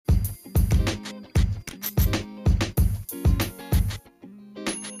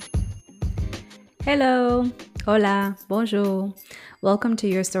Hello, hola, bonjour. Welcome to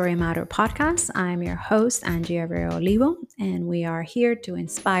Your Story Matter podcast. I'm your host, Angie Abreu Olivo, and we are here to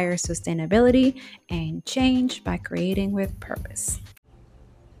inspire sustainability and change by creating with purpose.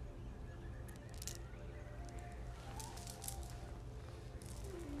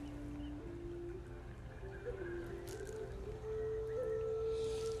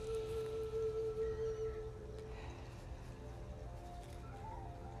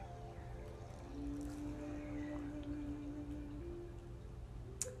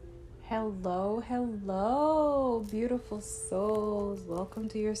 Hello, beautiful souls. Welcome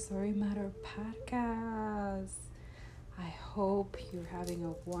to Your Story Matter podcast. I hope you're having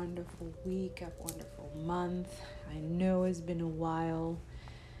a wonderful week, a wonderful month. I know it's been a while,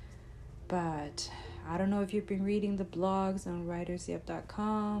 but I don't know if you've been reading the blogs on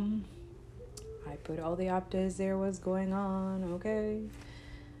writersyep.com. I put all the updates there, what's going on, okay?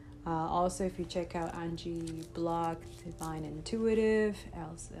 Also, if you check out Angie blog, Divine Intuitive,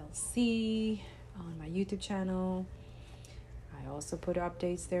 LLC, on my YouTube channel, I also put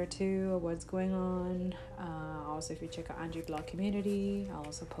updates there too of what's going on. Also, if you check out Angie blog community, I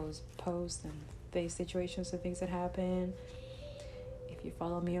also post and face situations and things that happen. If you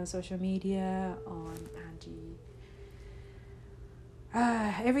follow me on social media, on Angie,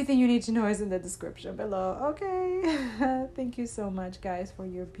 everything you need to know is in the description below. Okay. Thank you so much, guys, for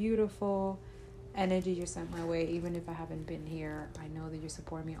your beautiful energy you sent my way. Even if I haven't been here, I know that you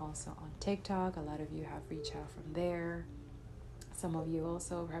support me also on TikTok. A lot of you have reached out from there. Some of you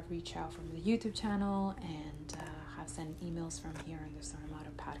also have reached out from the YouTube channel and have sent emails from here in the Story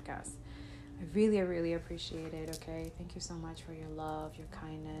Matter podcast. I really appreciate it. Okay. Thank you so much for your love, your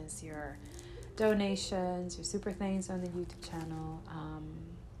kindness, your donations, your super thanks on the YouTube channel.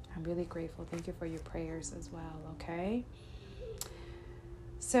 I'm really grateful. Thank you for your prayers as well, okay?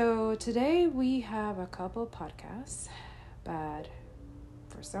 So today we have a couple podcasts, but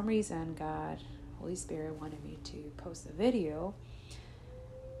for some reason Holy Spirit wanted me to post a video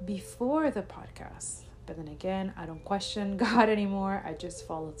before the podcast. But then again, I don't question God anymore. I just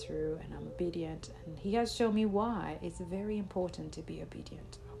follow through and I'm obedient. And He has shown me why it's very important to be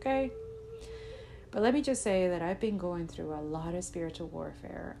obedient, okay? But let me just say that I've been going through a lot of spiritual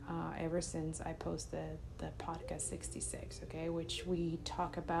warfare ever since I posted the podcast 66, okay, which we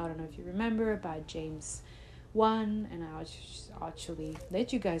talk about, I don't know if you remember, about James 1, and I'll actually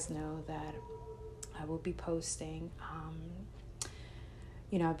let you guys know that I will be posting,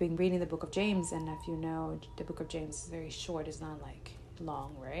 I've been reading the book of James, and if you know, the book of James is very short, it's not like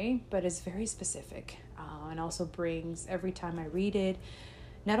long, right? But it's very specific, and also brings, every time I read it,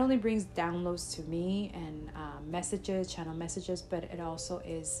 not only brings downloads to me and channel messages, but it also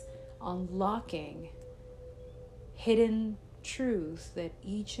is unlocking hidden truths that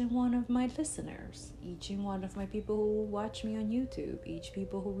each and one of my listeners, each and one of my people who watch me on YouTube, each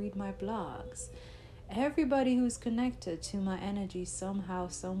people who read my blogs, everybody who's connected to my energy somehow,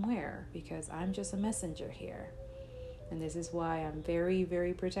 somewhere, because I'm just a messenger here. And this is why I'm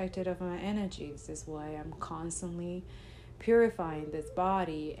very protected of my energy. This is why I'm constantly purifying this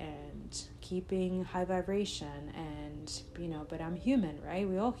body and keeping high vibration, and but I'm human, right?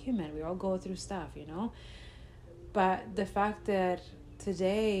 We're all human, we all go through stuff, but the fact that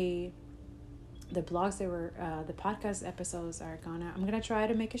today the blogs the podcast episodes I'm gonna try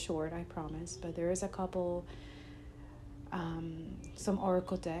to make it short, I promise, but there is a couple some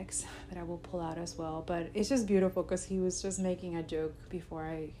oracle decks that I will pull out as well. But it's just beautiful because he was just making a joke before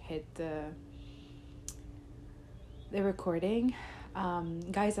I hit the recording.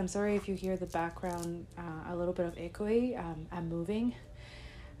 Guys, I'm sorry if you hear the background a little bit of echoey. I'm moving,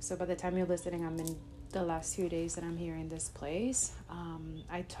 so by the time you're listening, I'm in the last few days that I'm here in this place.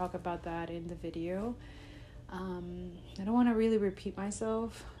 I talk about that in the video. I don't want to really repeat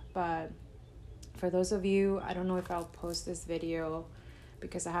myself, but for those of you, I don't know if I'll post this video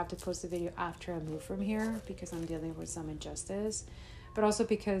because I have to post the video after I move from here because I'm dealing with some injustice, but also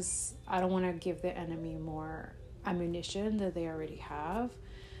because I don't want to give the enemy more ammunition that they already have.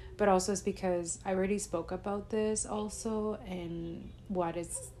 But also it's because I already spoke about this also, and what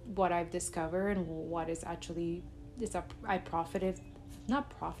I've discovered and what is actually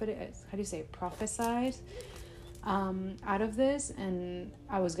prophesied out of this, and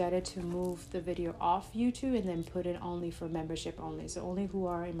I was guided to move the video off YouTube and then put it only for membership only. So only who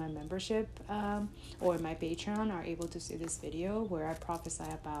are in my membership or my Patreon are able to see this video where I prophesy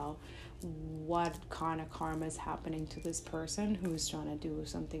about what kind of karma is happening to this person who's trying to do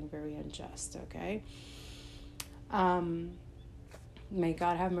something very unjust, okay? May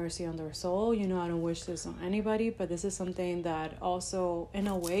God have mercy on their soul. I don't wish this on anybody, but this is something that also, in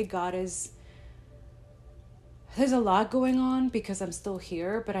a way, God is there's a lot going on because I'm still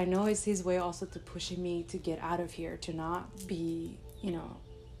here, but I know it's his way also to pushing me to get out of here, to not be,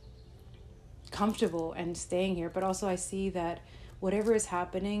 comfortable and staying here. But also I see that whatever is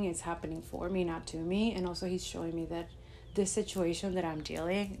happening for me, not to me. And also he's showing me that this situation that I'm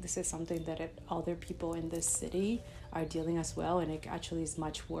dealing, this is something that other people in this city are dealing as well, and it actually is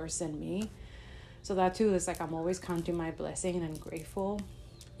much worse than me. So that too is like, I'm always counting my blessing, and I'm grateful,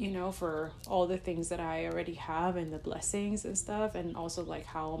 for all the things that I already have and the blessings and stuff, and also like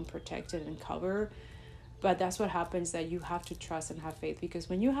how I'm protected and covered. But that's what happens, that you have to trust and have faith, because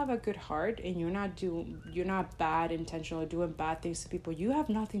when you have a good heart and you're not bad intentional or doing bad things to people, you have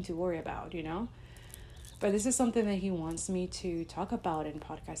nothing to worry about, But this is something that he wants me to talk about in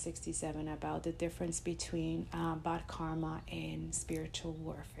podcast 67, about the difference between bad karma and spiritual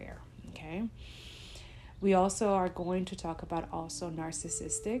warfare. Okay. We also are going to talk about also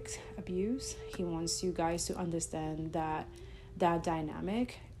narcissistic abuse. He wants you guys to understand that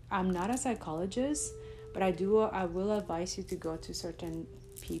dynamic. I'm not a psychologist, but I will advise you to go to certain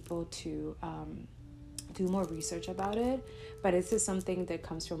people to do more research about it. But this is something that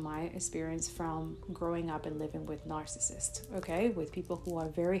comes from my experience from growing up and living with narcissists, okay? With people who are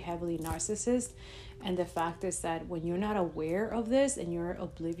very heavily narcissist. And the fact is that when you're not aware of this and you're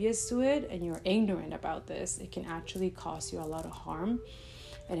oblivious to it and you're ignorant about this, it can actually cause you a lot of harm,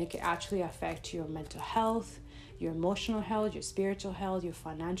 and it can actually affect your mental health, your emotional health, your spiritual health, your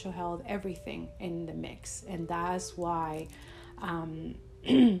financial health, everything in the mix. And that's why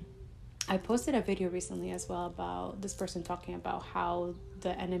I posted a video recently as well about this person talking about how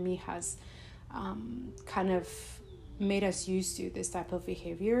the enemy has kind of made us used to this type of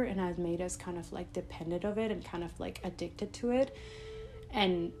behavior, and has made us kind of like dependent of it and kind of like addicted to it.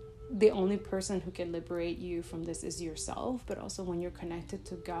 And the only person who can liberate you from this is yourself. But also when you're connected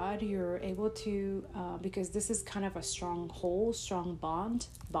to God, you're able to, because this is kind of a strong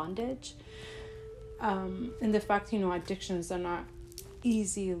bondage. And the fact, addictions are not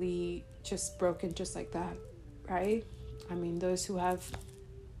easily just broken just like that, right? I mean, those who have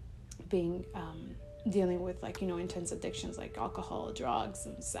been dealing with like, intense addictions like alcohol, drugs,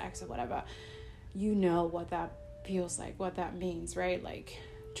 and sex or whatever, what that feels like, what that means, right? Like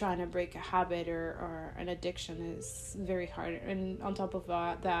trying to break a habit or an addiction is very hard. And on top of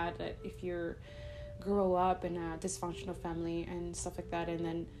that, if you grow up in a dysfunctional family and stuff like that, and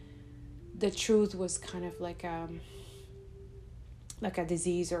then the truth was kind of like a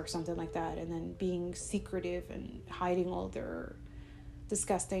disease or something like that, and then being secretive and hiding all their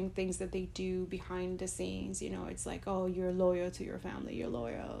disgusting things that they do behind the scenes, it's like, oh, you're loyal to your family, you're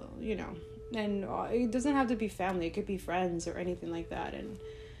loyal, and it doesn't have to be family, it could be friends or anything like that. And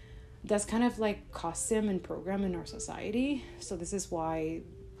that's kind of like custom and program in our society. So this is why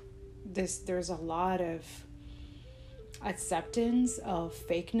there's a lot of acceptance of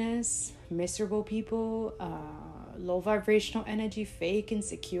fakeness, miserable people, low vibrational energy, fake,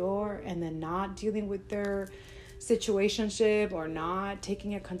 insecure, and then not dealing with their situationship or not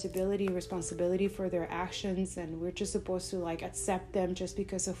taking accountability, responsibility for their actions. And we're just supposed to like accept them just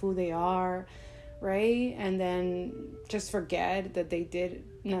because of who they are, right? And then just forget that they did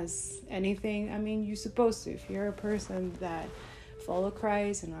us anything. I mean, you're supposed to, if you're a person that follow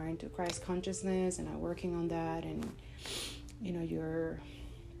Christ and are into Christ consciousness and are working on that, and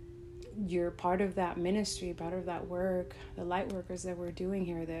you're part of that ministry, part of that work, the light workers that we're doing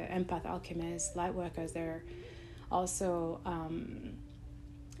here, the empath alchemists, light workers, they're also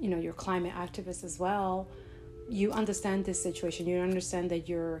your climate activists as well. You understand this situation, you understand that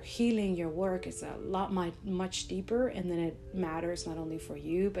your healing, your work is a lot much deeper, and then it matters not only for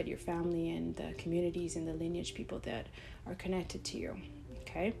you but your family and the communities and the lineage people that are connected to you.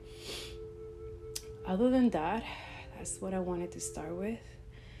 Okay, other than that, that's what I wanted to start with.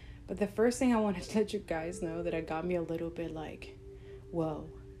 But the first thing I wanted to let you guys know that it got me a little bit like, whoa.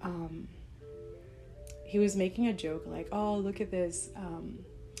 He was making a joke like, oh, look at this.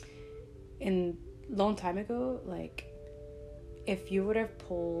 In long time ago, like if you would have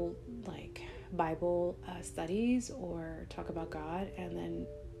pulled like Bible studies or talk about God and then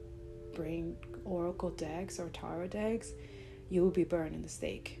bring oracle decks or tarot decks, you will be burned in the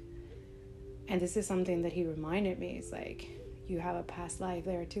stake. And this is something that he reminded me. It's like, you have a past life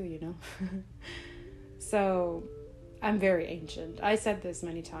there too, So I'm very ancient. I said this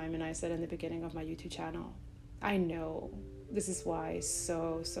many times, and I said in the beginning of my YouTube channel, I know this is why it's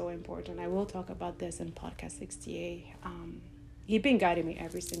so important. I will talk about this in podcast 68. He's been guiding me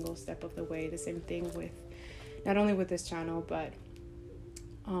every single step of the way. The same thing with, not only with this channel, but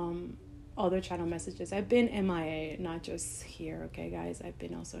other channel messages. I've been MIA, not just here, okay, guys? I've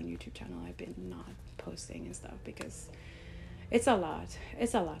been also on YouTube channel. I've been not posting and stuff because it's a lot.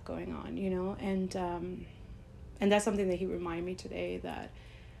 It's a lot going on, you know? And that's something that he reminded me today, that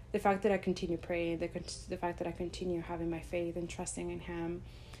the fact that I continue praying, the fact that I continue having my faith and trusting in him,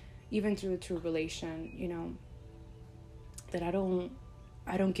 even through the tribulation, you know, that I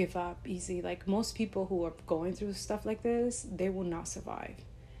don't give up easy. Like most people who are going through stuff like this, they will not survive.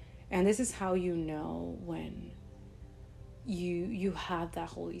 And this is how you know when you have that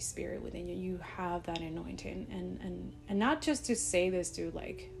Holy Spirit within you, you have that anointing. And not just to say this to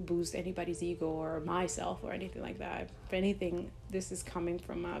like boost anybody's ego or myself or anything like that. If anything, this is coming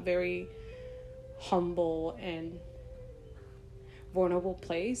from a very humble and vulnerable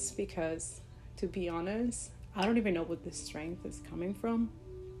place, because to be honest, I don't even know what this strength is coming from.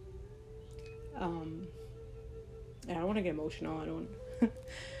 And I don't want to get emotional, I don't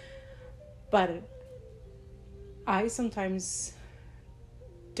but I sometimes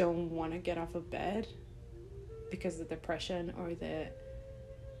don't want to get off of bed because of depression or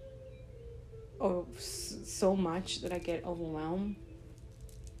so much that I get overwhelmed.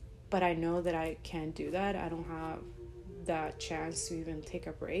 But I know that I can't do that. I don't have that chance to even take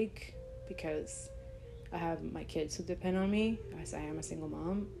a break because I have my kids who depend on me, as I am a single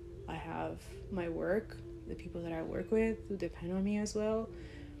mom. I have my work, the people that I work with who depend on me as well.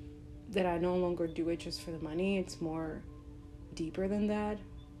 That I no longer do it just for the money. It's more deeper than that.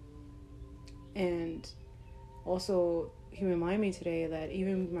 And also, he reminded me today that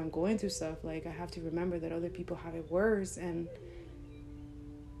even when I'm going through stuff, like, I have to remember that other people have it worse. And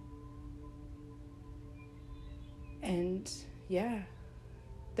yeah,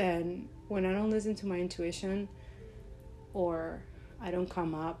 then when I don't listen to my intuition, or I don't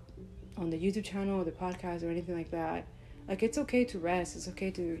come up on the YouTube channel or the podcast or anything like that, like, it's okay to rest, it's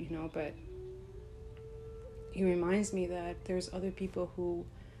okay to, you know, but he reminds me that there's other people who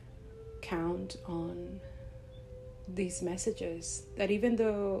count on these messages, that even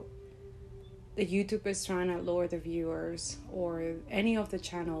though the YouTube is trying to lower the viewers, or any of the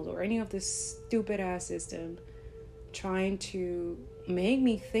channels, or any of this stupid ass system trying to make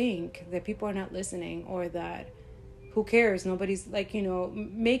me think that people are not listening, or that who cares, nobody's, like, you know,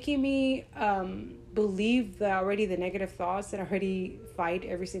 making me believe that already the negative thoughts that I already fight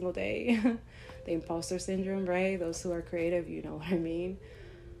every single day. The imposter syndrome, right? Those who are creative, you know what I mean.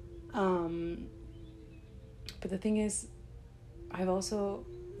 But the thing is, I've also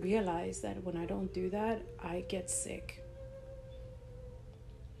realized that when I don't do that, I get sick.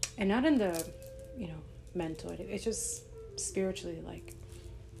 And not in the, you know, mental, it's just spiritually, like,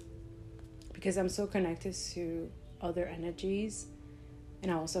 because I'm so connected to other energies,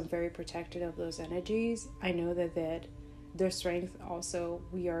 and also I'm very protected of those energies. I know that their strength also,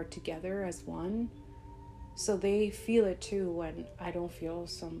 we are together as one, so they feel it too when I don't feel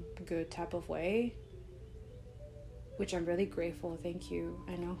some good type of way, which I'm really grateful. Thank you.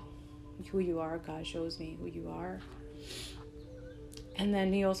 I know who you are. God shows me who you are. And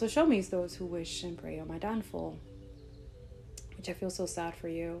then he also showed me those who wish and pray on my downfall, which I feel so sad for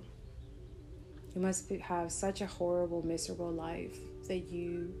you. You must have such a horrible, miserable life that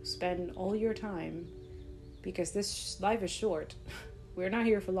you spend all your time, because this life is short. We're not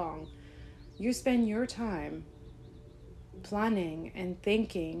here for long. You spend your time planning and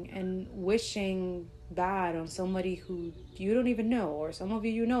thinking and wishing bad on somebody who you don't even know, or some of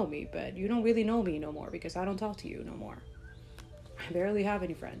you know me, but you don't really know me no more, because I don't talk to you no more. I barely have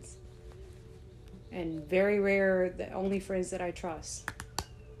any friends, and very rare, the only friends that I trust.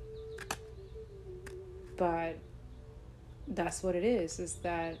 But that's what it is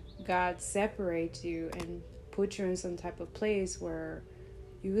that God separates you and puts you in some type of place where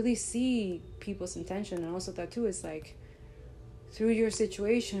you really see people's intention. And also that too is like, through your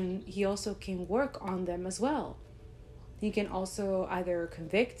situation, he also can work on them as well. He can also either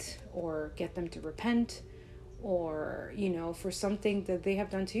convict or get them to repent, or, you know, for something that they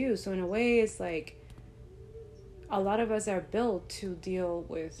have done to you. So in a way, it's like, a lot of us are built to deal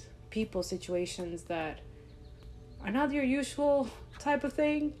with people, situations that are not your usual type of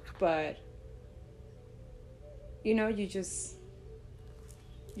thing, but, you know, you just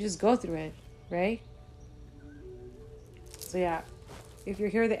go through it, right? So yeah, if you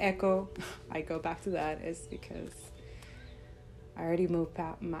hear the echo, I go back to that, is because I already moved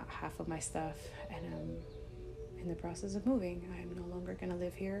half of my stuff, and I'm in the process of moving. I'm no longer gonna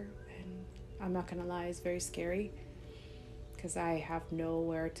live here, and I'm not gonna lie, it's very scary because I have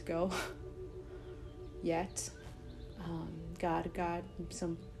nowhere to go yet. God got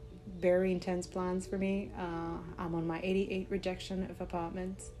some very intense plans for me. I'm on my 88 rejection of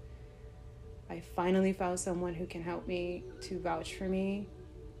apartments, I finally found someone who can help me to vouch for me,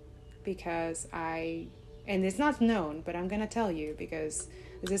 because and it's not known, but I'm going to tell you, because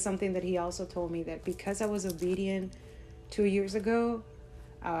this is something that he also told me, that because I was obedient 2 years ago,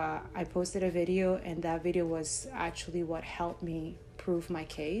 I posted a video, and that video was actually what helped me prove my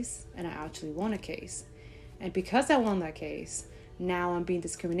case, and I actually won a case. And because I won that case, now I'm being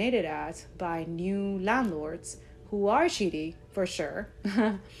discriminated at by new landlords who are shitty, for sure,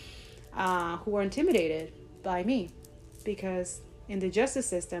 who are intimidated by me, because in the justice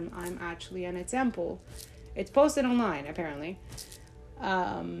system, I'm actually an example. It's posted online, apparently.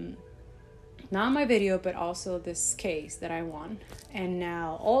 Not my video, but also this case that I won. And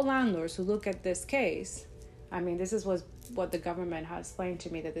now all landlords who look at this case, I mean, this is what the government has explained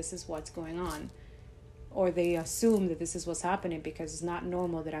to me, that this is what's going on. Or they assume that this is what's happening, because it's not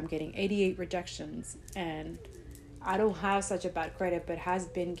normal that I'm getting 88 rejections. And I don't have such a bad credit, but has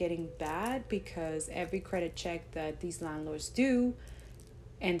been getting bad, because every credit check that these landlords do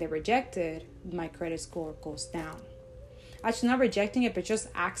and they're rejected, my credit score goes down. Actually, not rejecting it, but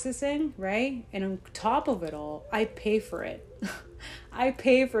just accessing, right? And on top of it all, I pay for it. I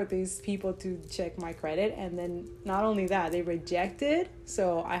pay for these people to check my credit. And then not only that, they reject it.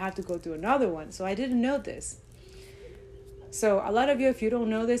 So I have to go to another one. So I didn't know this. So a lot of you, if you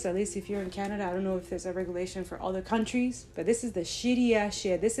don't know this, at least if you're in Canada, I don't know if there's a regulation for other countries, but this is the shitty ass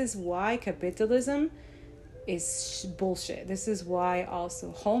shit. This is why capitalism is bullshit. This is why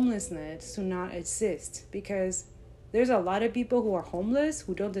also homelessness do not exist, because there's a lot of people who are homeless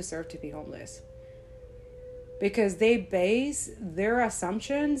who don't deserve to be homeless, because they base their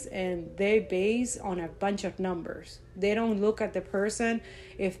assumptions and they base on a bunch of numbers. They don't look at the person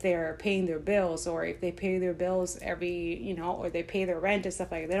if they're paying their bills, or if they pay their bills every, or they pay their rent and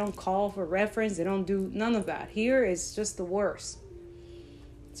stuff like that. They don't call for reference. They don't do none of that. Here is just the worst.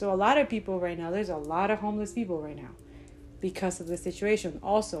 So a lot of people right now, there's a lot of homeless people right now because of the situation.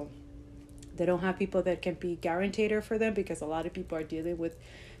 Also, they don't have people that can be guarantor for them, because a lot of people are dealing with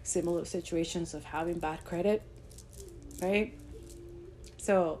similar situations of having bad credit, right?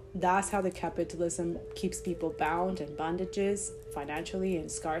 So that's how the capitalism keeps people bound and bondages financially, and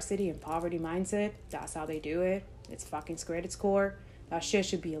scarcity and poverty mindset. That's how they do it. It's fucking credit score. That shit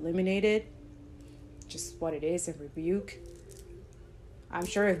should be eliminated. Just what it is, and rebuke. I'm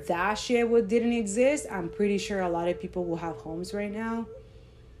sure if that shit didn't exist, I'm pretty sure a lot of people will have homes right now.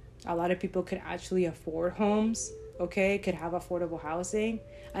 A lot of people could actually afford homes, okay? Could have affordable housing.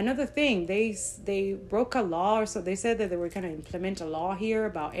 Another thing, they broke a law, or so they said that they were going to implement a law here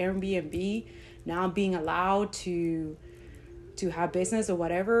about Airbnb now being allowed to have business or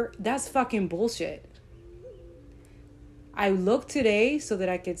whatever. That's fucking bullshit. I looked today so that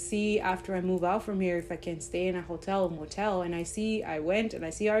I could see after I move out from here if I can stay in a hotel or motel, and I went and I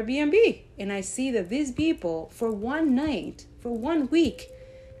see Airbnb, and I see that these people for one night, for 1 week,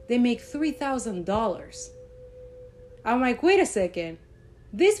 they make $3,000. I'm like, wait a second.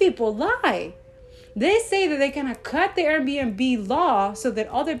 These people lie. They say that they're going to cut the Airbnb law so that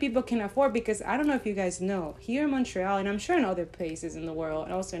other people can afford, because I don't know if you guys know, here in Montreal, and I'm sure in other places in the world,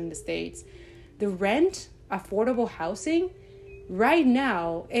 and also in the States, the rent, affordable housing, right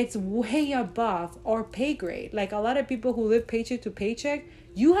now, it's way above our pay grade. Like a lot of people who live paycheck to paycheck,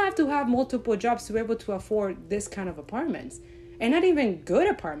 you have to have multiple jobs to be able to afford this kind of apartments. And not even good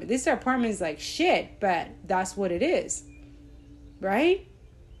apartments. These are apartments like shit, but that's what it is. Right?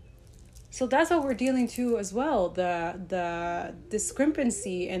 So that's what we're dealing to as well. The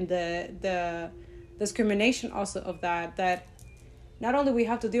discrepancy and the discrimination also of that not only we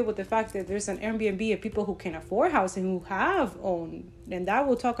have to deal with the fact that there's an Airbnb of people who can afford housing, who have owned, and that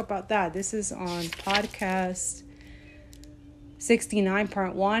we'll talk about that. This is on podcast 69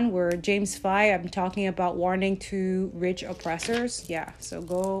 part 1, where James 5, I'm talking about warning to rich oppressors. Yeah, so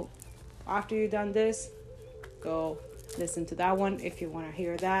go, after you've done this, go listen to that one if you want to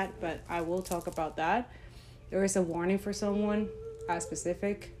hear that, but I will talk about that. There is a warning for someone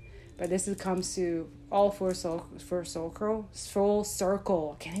specific, but this comes to all full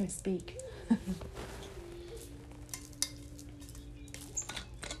circle. I can't even speak.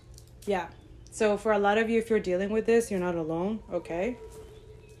 Yeah. So for a lot of you, if you're dealing with this, you're not alone, okay?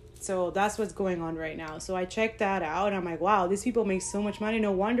 So that's what's going on right now. So I checked that out, and I'm like, wow, these people make so much money.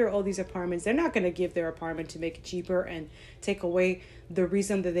 No wonder all these apartments, they're not going to give their apartment to make it cheaper and take away the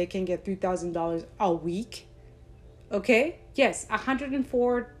reason that they can get $3,000 a week, okay? Yes,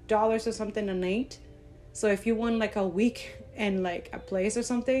 $104 or something a night. So if you want like a week and like a place or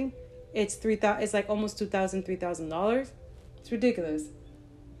something, it's $3,000. It's like almost $2,000, $3,000. It's ridiculous.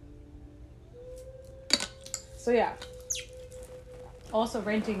 So yeah, Also,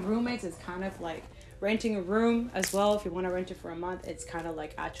 renting roommates is kind of like renting a room as well. If you want to rent it for a month, it's kind of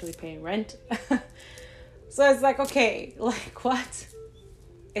like actually paying rent. So it's like, okay, like what?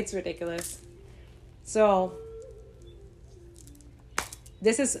 It's ridiculous. So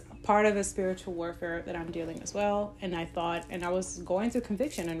this is part of the spiritual warfare that I'm dealing as well. And I was going through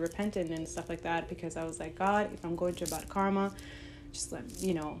conviction and repenting and stuff like that, because I was like, God, if I'm going through bad karma, just let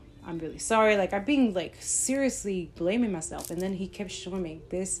me, I'm really sorry. Like, I'm being like seriously blaming myself. And then he kept showing me,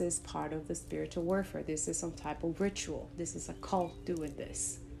 this is part of the spiritual warfare. This is some type of ritual. This is a cult doing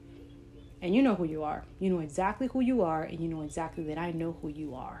this. And you know who you are. You know exactly who you are. And you know exactly that I know who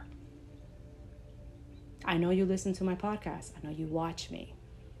you are. I know you listen to my podcast. I know you watch me.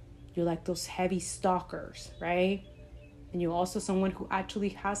 You're like those heavy stalkers, right? And you're also someone who actually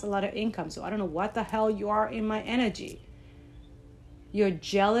has a lot of income. So I don't know what the hell you are in my energy. You're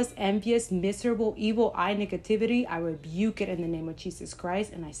jealous, envious, miserable, evil eye negativity. I rebuke it in the name of Jesus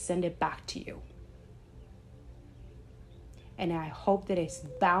Christ, and I send it back to you. And I hope that it's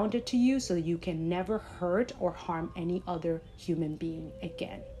bounded to you so that you can never hurt or harm any other human being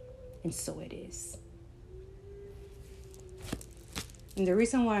again. And so it is. And the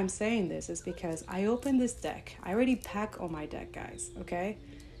reason why I'm saying this is because I opened this deck. I already packed all my deck, guys, okay?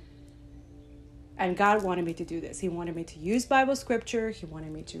 And God wanted me to do this. He wanted me to use Bible scripture. He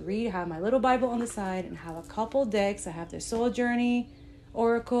wanted me to have my little Bible on the side and have a couple decks. I have the Soul Journey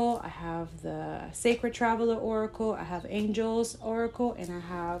Oracle. I have the Sacred Traveler Oracle. I have Angels Oracle. And I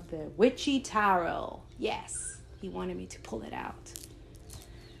have the Witchy Tarot. Yes, he wanted me to pull it out.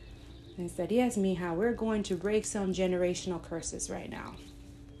 And he said, yes, Mija, we're going to break some generational curses right now.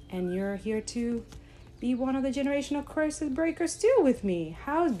 And you're here to be one of the generational curses breakers too with me.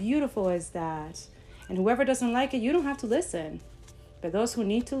 How beautiful is that? And whoever doesn't like it, you don't have to listen. But those who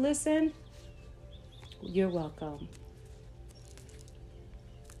need to listen, you're welcome.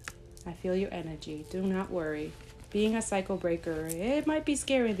 I feel your energy. Do not worry. Being a cycle breaker, it might be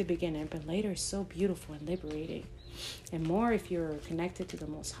scary in the beginning, but later it's so beautiful and liberating. And more if you're connected to the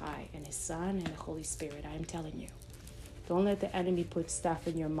Most High and His Son and the Holy Spirit. I'm telling you. Don't let the enemy put stuff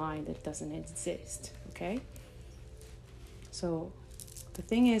in your mind that doesn't exist. Okay? So the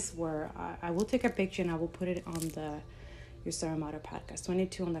thing is, where I will take a picture and I will put it on the Your Star Matter podcast,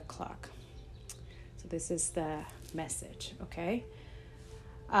 22 on the clock. So this is the message, okay?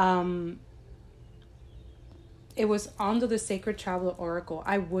 It was under the Sacred Traveler Oracle.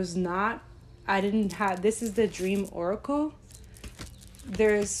 This is the Dream Oracle.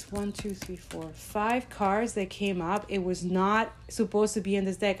 There's 5 cards that came up. It was not supposed to be in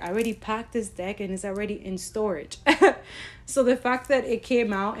this deck. I already packed this deck and it's already in storage. So the fact that it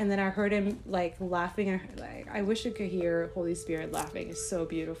came out and then I heard him like laughing, I wish you could hear Holy Spirit laughing. It's so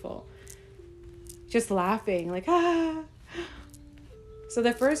beautiful. Just laughing like, ah. So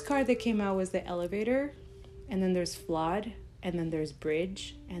the first card that came out was the Elevator, and then there's Flood, and then there's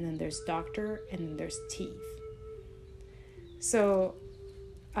Bridge, and then there's Doctor, and then there's Teeth. So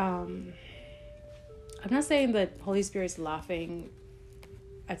I'm not saying that Holy Spirit's laughing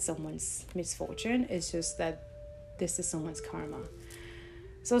at someone's misfortune. It's just that this is someone's karma.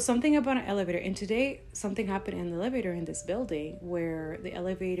 So something about an elevator. And today, something happened in the elevator in this building where the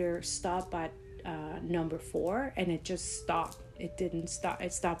elevator stopped at number 4 and it just stopped. It didn't stop.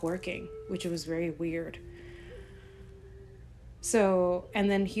 It stopped working, which was very weird. So, and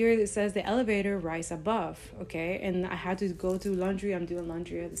then here it says the elevator rise above, okay? And I had to go do laundry. I'm doing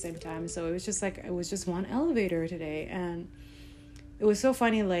laundry at the same time. So it was just one elevator today. And it was so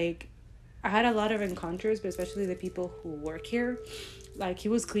funny. Like, I had a lot of encounters, but especially the people who work here. Like, he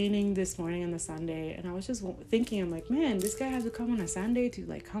was cleaning this morning on the Sunday. And I was just thinking, I'm like, man, this guy has to come on a Sunday to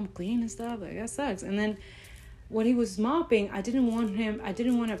like come clean and stuff. Like, that sucks. And then when he was mopping, I didn't want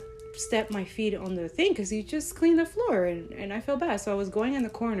to step my feet on the thing because he just cleaned the floor and I felt bad. So I was going in the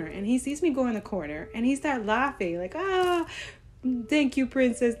corner and he sees me go in the corner and he started laughing like, thank you,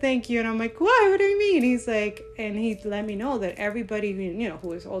 princess, thank you. And I'm like, what do you mean? He's like, and he let me know that everybody,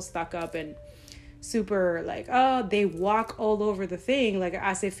 who is all stuck up and super like, they walk all over the thing like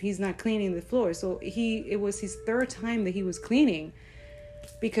as if he's not cleaning the floor. So it was his 3rd time that he was cleaning.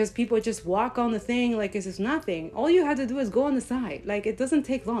 Because people just walk on the thing like it's just nothing. All you have to do is go on the side. Like, it doesn't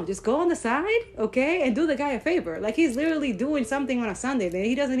take long. Just go on the side, okay? And do the guy a favor. Like, he's literally doing something on a Sunday that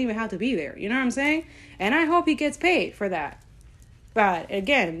he doesn't even have to be there. You know what I'm saying? And I hope he gets paid for that. But,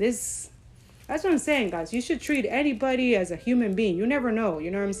 again, that's what I'm saying, guys. You should treat anybody as a human being. You never know.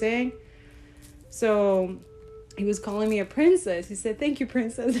 You know what I'm saying? So he was calling me a princess. He said, thank you,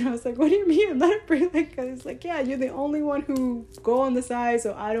 princess. And I was like, what do you mean? I'm not a princess. He's like, yeah, you're the only one who go on the side,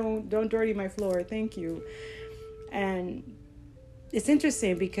 so I don't dirty my floor. Thank you. And it's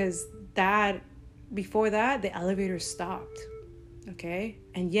interesting because before that, the elevator stopped. Okay.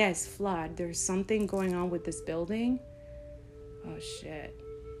 And yes, flood. There's something going on with this building. Oh, shit.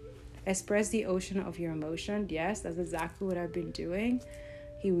 Express the ocean of your emotion. Yes, that's exactly what I've been doing.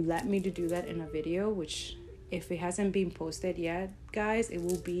 He would let me to do that in a video, which if it hasn't been posted yet, guys, it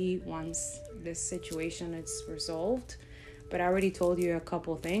will be once this situation is resolved. But I already told you a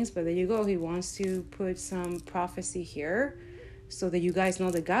couple things, but there you go. He wants to put some prophecy here so that you guys know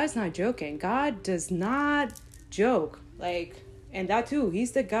that God's not joking. God does not joke. Like, and that too,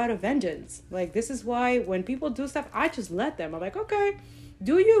 he's the God of vengeance. Like, this is why when people do stuff, I just let them. I'm like, okay,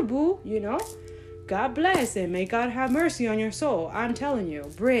 do you, boo, you know? God bless and may God have mercy on your soul. I'm telling you.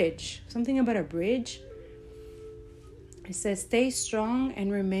 Bridge. Something about a bridge. It says, stay strong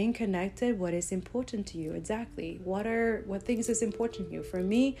and remain connected. What is important to you? Exactly. What things is important to you? For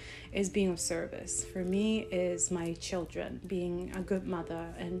me, is being of service. For me, is my children, being a good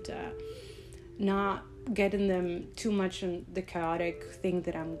mother and not getting them too much in the chaotic thing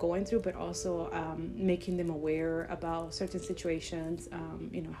that I'm going through, but also making them aware about certain situations,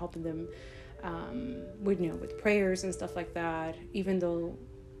 helping them with prayers and stuff like that, even though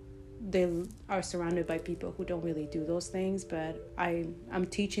they are surrounded by people who don't really do those things. But I'm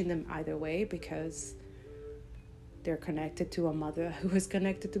teaching them either way because they're connected to a mother who is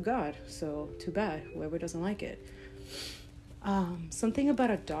connected to God. So too bad, whoever doesn't like it. Something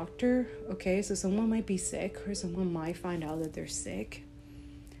about a doctor. Okay, so someone might be sick or someone might find out that they're sick.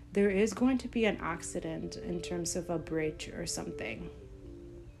 There is going to be an accident in terms of a bridge or something.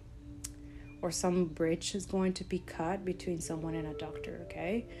 Or some bridge is going to be cut between someone and a doctor,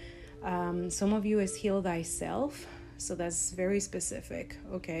 okay? Some of you is heal thyself. So that's very specific,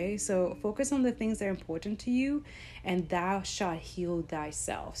 okay? So focus on the things that are important to you, and thou shalt heal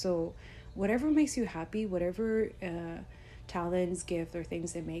thyself. So whatever makes you happy, whatever talents, gift, or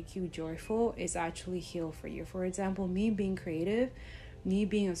things that make you joyful is actually heal for you. For example, me being creative, me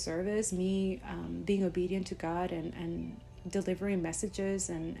being of service, me being obedient to God and delivering messages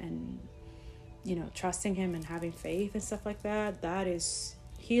and trusting him and having faith and stuff like that, that is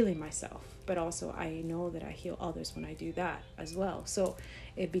healing myself. But also I know that I heal others when I do that as well. So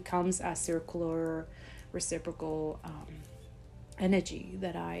it becomes a circular, reciprocal energy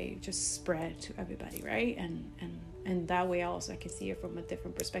that I just spread to everybody, right? And that way also I can see it from a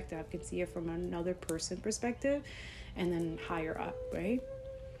different perspective. I can see it from another person perspective and then higher up, right?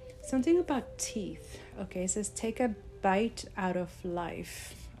 Something about teeth. Okay, it says take a bite out of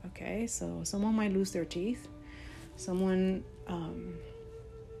life. Okay, so someone might lose their teeth. Someone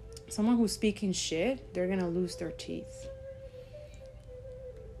who's speaking shit, they're gonna lose their teeth.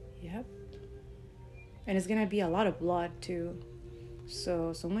 Yep. And it's gonna be a lot of blood too.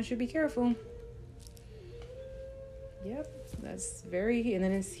 So someone should be careful. Yep, that's very. And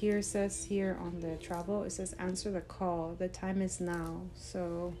then it says here on the travel, it says answer the call. The time is now.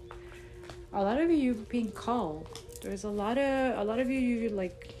 So a lot of you being called. There's a lot of you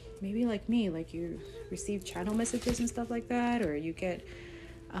like, maybe like me, like you receive channel messages and stuff like that, or you get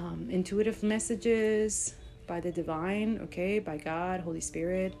intuitive messages by the divine, okay, by God, Holy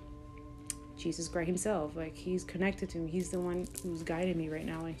Spirit, Jesus Christ himself. Like he's connected to me. He's the one who's guiding me right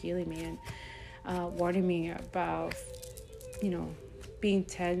now and healing me and warning me about, being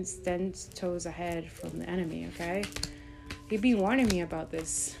 10 toes ahead from the enemy, okay? He'd been warning me about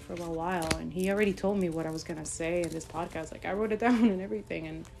this for a while, and he already told me what I was gonna say in this podcast. Like I wrote it down and everything,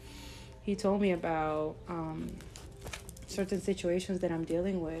 and he told me about certain situations that I'm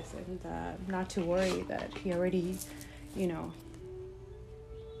dealing with, and not to worry, that he already,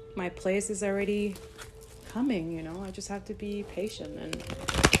 my place is already coming. I just have to be patient and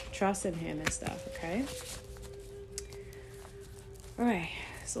trust in him and stuff, okay? All right,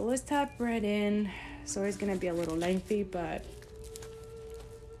 so let's tap right in. So it's gonna be a little lengthy, but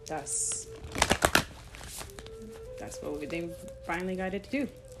that's what they finally got it to do.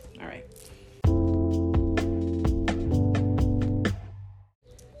 All right.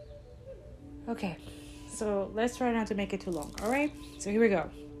 Okay, so let's try not to make it too long. All right, so here we go.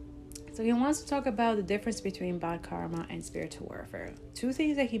 So he wants to talk about the difference between bad karma and spiritual warfare. Two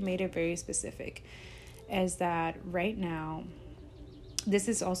things that he made it very specific is that right now, this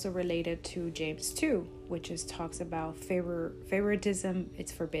is also related to James 2, which talks about favoritism.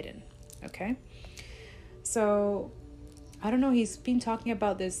 It's forbidden. Okay. So I don't know. He's been talking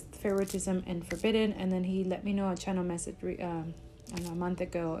about this favoritism and forbidden. And then he let me know a channel message a month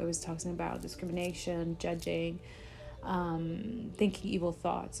ago. It was talking about discrimination, judging, thinking evil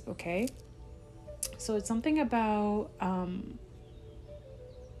thoughts. Okay. So it's something about,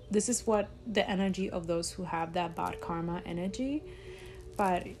 this is what the energy of those who have that bad karma energy.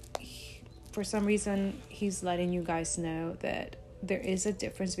 but for some reason, he's letting you guys know that there is a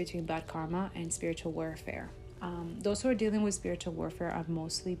difference between bad karma and spiritual warfare. Those who are dealing with spiritual warfare are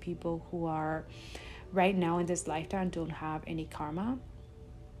mostly people who are right now in this lifetime don't have any karma.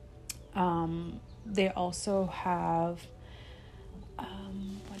 They also have,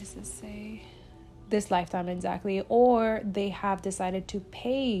 what does this say? This lifetime exactly, or they have decided to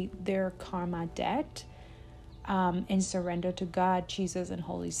pay their karma debt and surrender to God, Jesus, and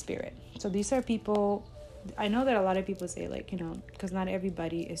Holy Spirit. So these are people, I know that a lot of people say, like, because not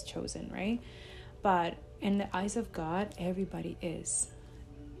everybody is chosen, right? But in the eyes of God, everybody is.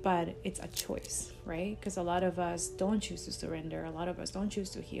 But it's a choice, right? Because a lot of us don't choose to surrender. A lot of us don't choose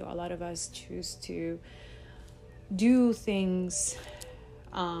to heal. A lot of us choose to do things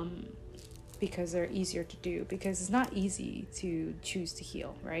because they're easier to do. Because it's not easy to choose to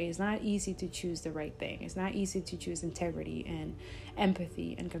heal, right? It's not easy to choose the right thing. It's not easy to choose integrity and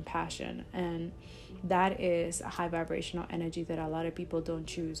empathy and compassion. And that is a high vibrational energy that a lot of people don't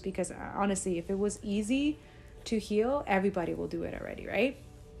choose. Because honestly, if it was easy to heal, everybody will do it already, right?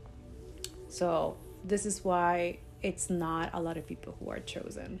 So this is why it's not a lot of people who are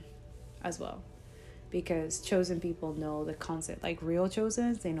chosen as well. Because chosen people know the concept, like real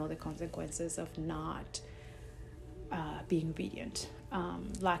chosen, they know the consequences of not being obedient,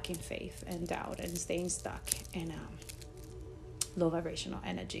 lacking faith and doubt, and staying stuck in low vibrational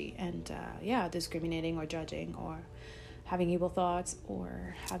energy, and discriminating or judging or having evil thoughts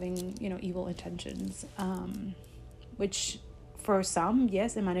or having evil intentions, which for some,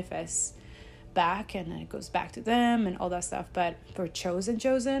 yes, it manifests back and then it goes back to them and all that stuff. But for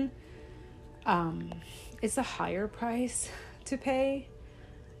chosen, it's a higher price to pay.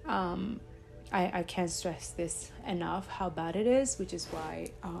 I can't stress this enough how bad it is, which is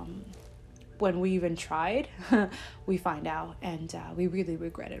why when we even tried, we find out and we really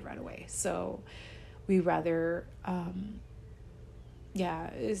regret it right away. So we rather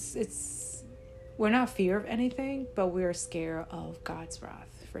it's we're not fear of anything, but we're scared of God's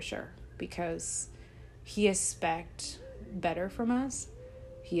wrath for sure, because he expects better from us.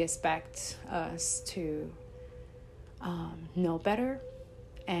 He expects us to know better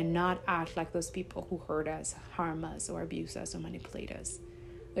and not act like those people who hurt us, harm us, or abuse us, or manipulate us.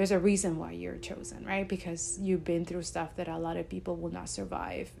 There's a reason why you're chosen, right? Because you've been through stuff that a lot of people will not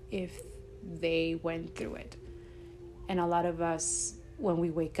survive if they went through it. And a lot of us, when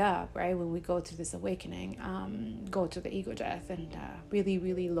we wake up, right, when we go through this awakening, go to the ego death and really,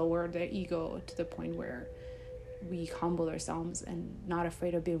 really lower the ego to the point where we humble ourselves and not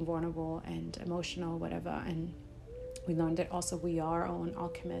afraid of being vulnerable and emotional, whatever. And we learned that also we are our own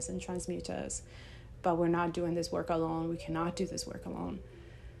alchemists and transmuters, but we're not doing this work alone. We cannot do this work alone,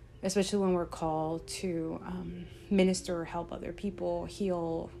 especially when we're called to minister, help other people,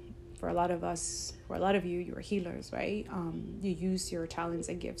 heal. For a lot of us, for a lot of you, you're healers, right? You use your talents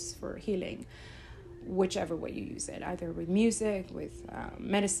and gifts for healing, whichever way you use it, either with music, with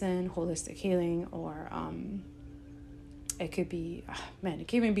medicine, holistic healing, or it could be, it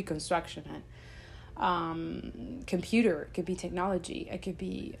can even be construction and computer. It could be technology. It could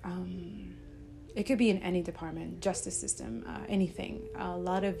be in any department, justice system, anything. A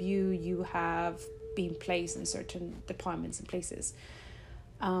lot of you have been placed in certain departments and places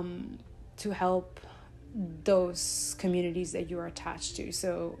to help those communities that you're attached to.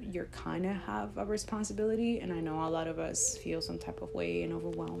 So you kind of have a responsibility. And I know a lot of us feel some type of way and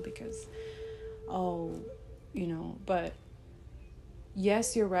overwhelmed because, but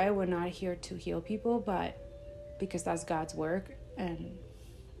yes, you're right. We're not here to heal people, but because that's God's work. And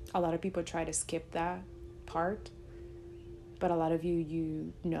a lot of people try to skip that part. But a lot of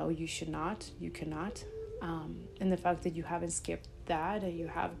you should not, you cannot. And the fact that you haven't skipped that and you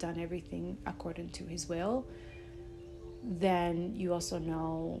have done everything according to his will, then you also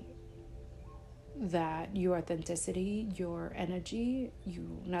know that your authenticity, your energy, you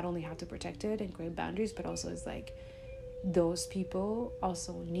not only have to protect it and create boundaries, but also it's like those people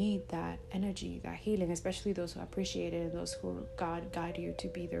also need that energy, that healing, especially those who appreciate it and those who God guide you to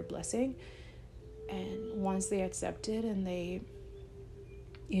be their blessing. And once they accept it and they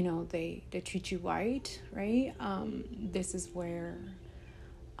treat you right, this is where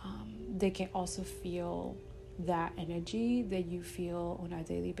they can also feel that energy that you feel on a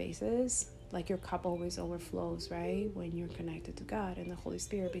daily basis. Like your cup always overflows, right? When you're connected to God and the Holy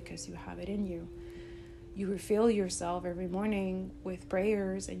Spirit, because you have it in you. You refill yourself every morning with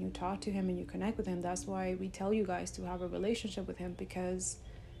prayers and you talk to him and you connect with him. That's why we tell you guys to have a relationship with him, because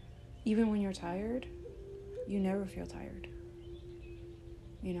even when you're tired, you never feel tired.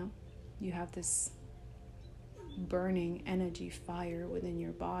 You have this burning energy fire within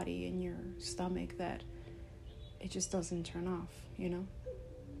your body and your stomach that it just doesn't turn off, you know?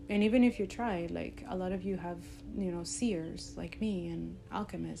 And even if you try, like a lot of you have, you know, seers like me and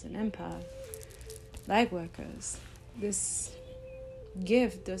alchemists and empath, light workers. This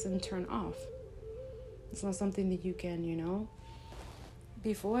gift doesn't turn off. It's not something that you can, you know.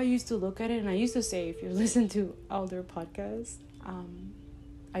 Before I used to look at it and I used to say, if you listen to older podcasts,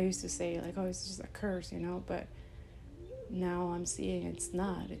 I used to say like, oh, it's just a curse, you know, but now I'm seeing it's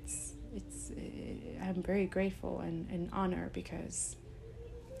not. I'm very grateful and honored because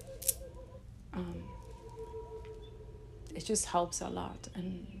it just helps a lot.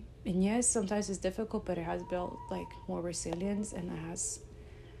 And yes, sometimes it's difficult, but it has built like more resilience, and it has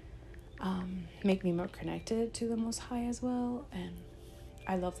make me more connected to the Most High as well. And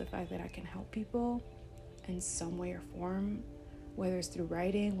I love the fact that I can help people in some way or form, whether it's through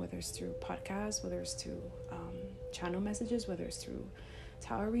writing, whether it's through podcasts, whether it's through channel messages, whether it's through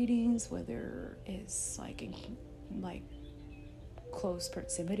tarot readings, whether it's like in like close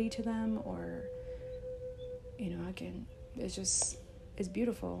proximity to them, or you know, it's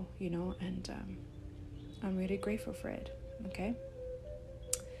beautiful, you know, and I'm really grateful for it. Okay,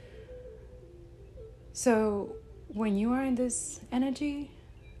 so when you are in this energy,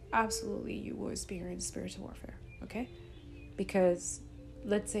 absolutely you will experience spiritual warfare. Okay, because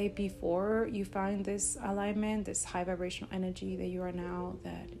let's say before you find this alignment, this high vibrational energy that you are now,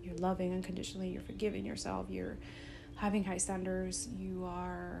 that you're loving unconditionally, you're forgiving yourself, you're having high standards, you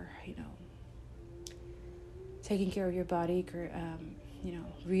are, you know, taking care of your body, you know,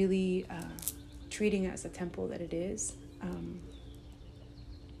 really treating it as a temple that it is.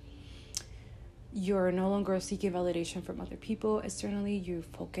 You're no longer seeking validation from other people externally. You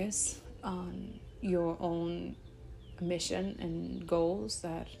focus on your own mission and goals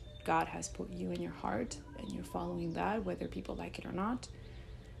that God has put you in your heart, and you're following that whether people like it or not.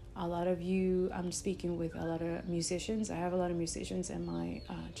 A lot of you, I'm speaking with a lot of musicians. I have a lot of musicians in my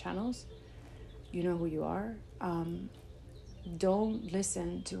channels. You know who you are. Don't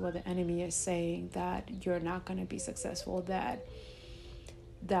listen to what the enemy is saying, that you're not going to be successful, that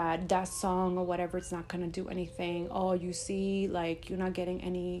song or whatever, it's not going to do anything. Oh, you see, like you're not getting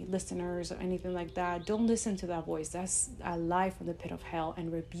any listeners or anything like that. Don't listen to that voice. That's a lie from the pit of hell,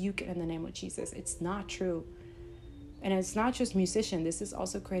 and rebuke it in the name of Jesus. It's not true. And it's not just musicians. This is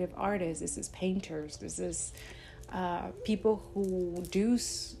also creative artists. This is painters. This is people who do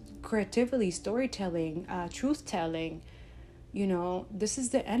creatively storytelling, truth-telling. You know, this is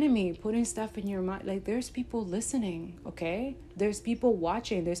the enemy putting stuff in your mind. Like, there's people listening, okay? There's people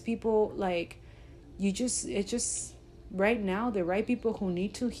watching. There's people, like, right now, the right people who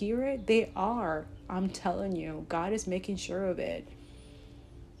need to hear it, they are. I'm telling you, God is making sure of it.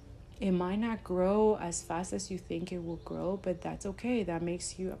 It might not grow as fast as you think it will grow, but that's okay. That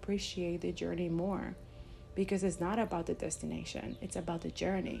makes you appreciate the journey more, because it's not about the destination. It's about the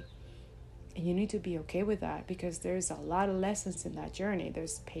journey. And you need to be okay with that, because there's a lot of lessons in that journey.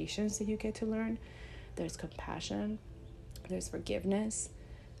 There's patience that you get to learn. There's compassion. There's forgiveness.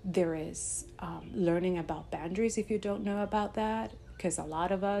 There is learning about boundaries if you don't know about that. Because a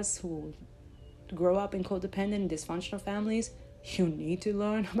lot of us who grow up in codependent and dysfunctional families, you need to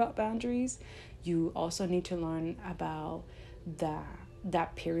learn about boundaries. You also need to learn about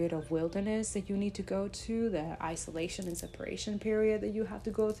that period of wilderness that you need to go to, the isolation and separation period that you have to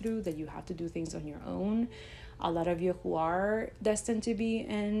go through, that you have to do things on your own. A lot of you who are destined to be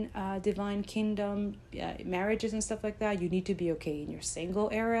in divine kingdom marriages and stuff like that, you need to be okay in your single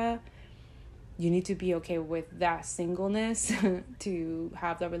era. You need to be okay with that singleness to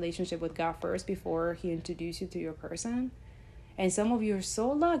have that relationship with God first before he introduces you to your person. And some of you are so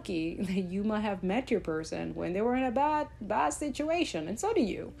lucky that you might have met your person when they were in a bad situation, and so do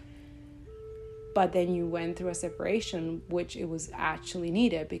you. But then you went through a separation, which it was actually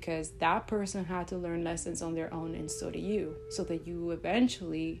needed, because that person had to learn lessons on their own, and so do you. So that you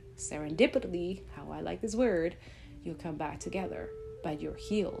eventually, serendipitously, how I like this word, you'll come back together. But you're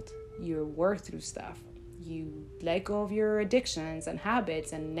healed. You work through stuff. You let go of your addictions and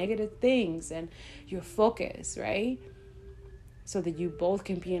habits and negative things, and your focus, right? So that you both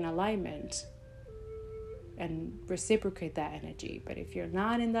can be in alignment and reciprocate that energy. But if you're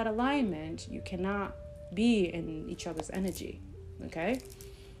not in that alignment, you cannot be in each other's energy. Okay?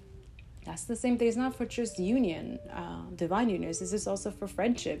 That's the same thing. It's not for just union, divine unions. This is also for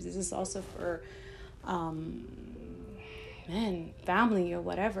friendships. This is also for family or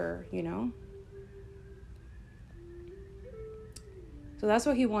whatever, you know? So that's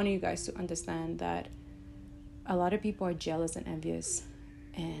what he wanted you guys to understand, that a lot of people are jealous and envious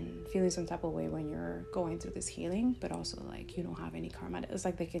and feeling some type of way when you're going through this healing, but also like you don't have any karma. It's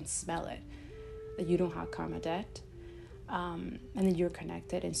like they can smell it, that you don't have karma debt, and then you're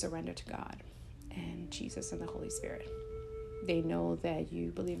connected and surrendered to God and Jesus and the Holy Spirit. They know that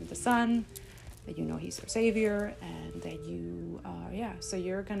you believe in the Son, that you know He's your Savior, and that you so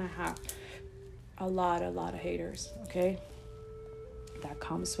you're gonna have a lot of haters, okay? That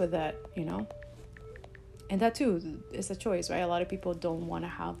comes with that, and that too is a choice, right? A lot of people don't want to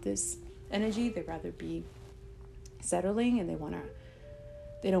have this energy. They'd rather be settling, and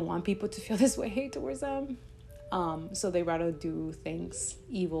they don't want people to feel this way towards them. So they rather do things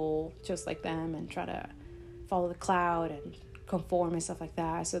evil just like them and try to follow the cloud and conform and stuff like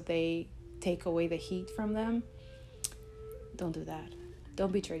that. So they take away the heat from them. Don't do that.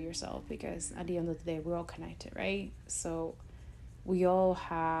 Don't betray yourself, because at the end of the day, we're all connected, right? So we are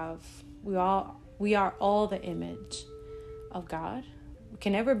all the image of God. We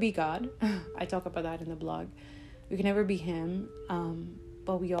can never be God. I talk about that in the blog. We can never be Him.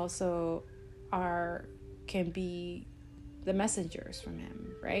 But we also can be the messengers from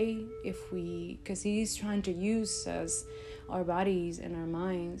Him, right? Because He's trying to use us, our bodies and our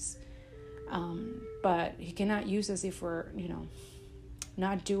minds. But He cannot use us if we're,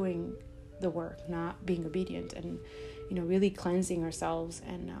 not doing the work, not being obedient, and, really cleansing ourselves.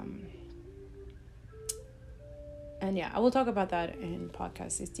 And yeah, I will talk about that in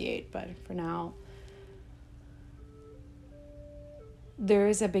podcast 68. But for now, there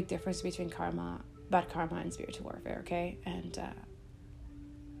is a big difference between bad karma and spiritual warfare, okay? And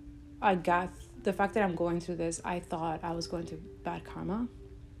I got the fact that I'm going through this. I thought I was going through bad karma.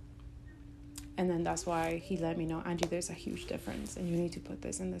 And then that's why he let me know, Angie, there's a huge difference, and you need to put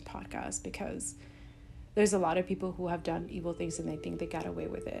this in the podcast, because there's a lot of people who have done evil things and they think they got away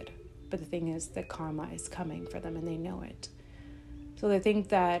with it. But the thing is, the karma is coming for them and they know it. So they think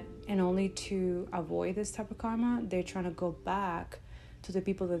that, and only to avoid this type of karma, they're trying to go back to the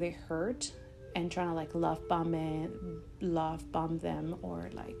people that they hurt and trying to like love bomb them, or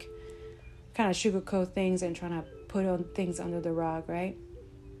like kind of sugarcoat things and trying to put on things under the rug, right?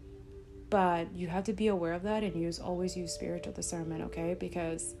 But you have to be aware of that, and always use spiritual discernment, okay?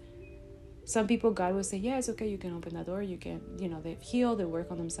 Because some people, God will say, yeah, it's okay, you can open that door, you can, they've healed, they work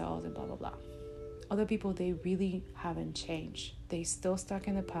on themselves, and blah, blah, blah. Other people, they really haven't changed. They still stuck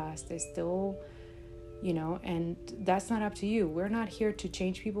in the past. They still, and that's not up to you. We're not here to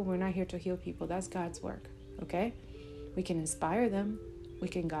change people. We're not here to heal people. That's God's work, okay? We can inspire them. We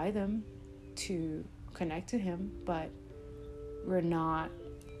can guide them to connect to Him, but we're not.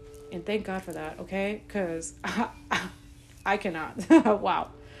 And thank God for that, okay? Because I cannot. Wow.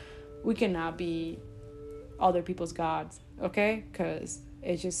 We cannot be other people's gods, okay? Because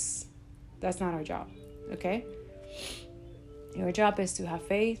that's not our job, okay? Your job is to have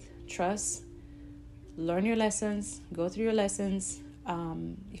faith, trust, learn your lessons, go through your lessons.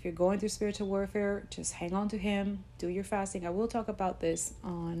 If you're going through spiritual warfare, just hang on to Him, do your fasting. I will talk about this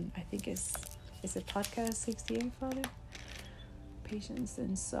on, I think is it podcast 68, Father? Patience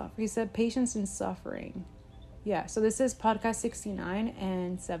and suffering. He said patience and suffering. Yeah, so this is podcast 69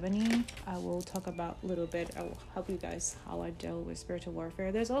 and 70. I will talk about a little bit. I will help you guys how I deal with spiritual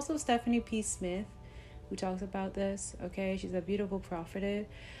warfare. There's also Stephanie P. Smith who talks about this. Okay, she's a beautiful prophetess.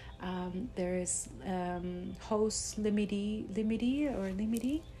 There is host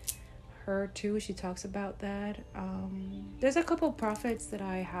Limity, her too. She talks about that. There's a couple prophets that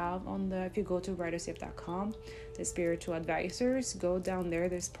I have on if you go to writerssafe.com, the spiritual advisors, go down there.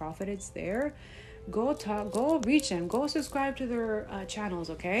 There's prophets there. Go reach them. Go subscribe to their channels.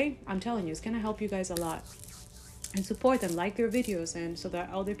 Okay, I'm telling you, it's gonna help you guys a lot, and support them, like their videos, and so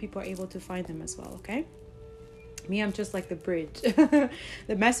that other people are able to find them as well. Okay. Me, I'm just like the bridge, the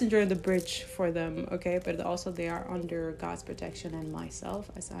messenger and the bridge for them, okay? But also they are under God's protection and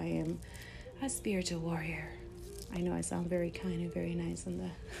myself, as I am a spiritual warrior. I know I sound very kind and very nice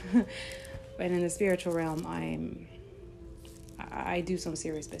but in the spiritual realm, I do some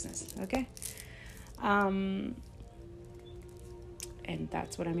serious business, okay? And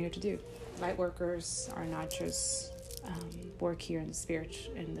that's what I'm here to do. Light workers are not just work here in the spirit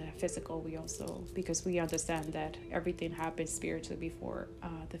and the physical. We also, because we understand that everything happens spiritually before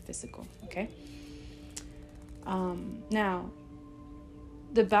the physical, okay? Now,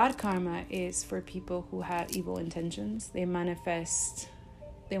 the bad karma is for people who have evil intentions. They manifest,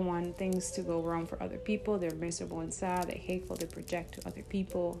 they want things to go wrong for other people. They're miserable and sad, they're hateful, they project to other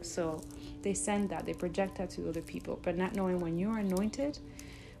people. So they send that, they project that to other people, but not knowing when you're anointed,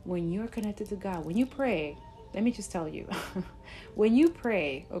 when you're connected to God, when you pray. Let me just tell you, when you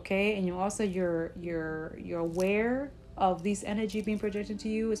pray, okay, and you're aware of these energy being projected to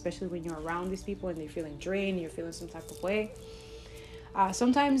you, especially when you're around these people and they're feeling drained, you're feeling some type of way.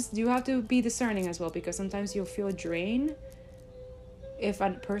 Sometimes you have to be discerning as well, because sometimes you'll feel drained if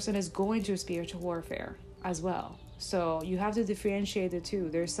a person is going through spiritual warfare as well. So you have to differentiate the two.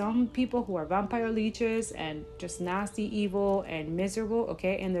 There's some people who are vampire leeches and just nasty, evil, and miserable,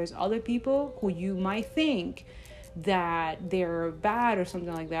 okay? And there's other people who you might think that they're bad or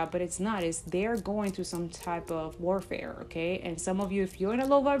something like that, but it's not. It's they're going through some type of warfare, okay? And some of you, if you're in a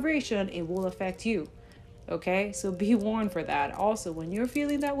low vibration, it will affect you, okay? So be warned for that. Also, when you're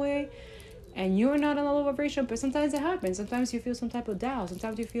feeling that way and you're not in a low vibration, but sometimes it happens. Sometimes you feel some type of doubt.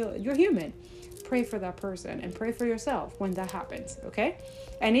 Sometimes you feel you're human. Pray for that person and pray for yourself when that happens, okay?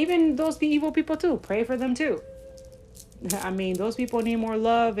 And even those evil people too, pray for them too. I mean, those people need more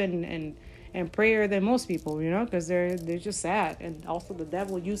love and prayer than most people, you know, because they're just sad. And also the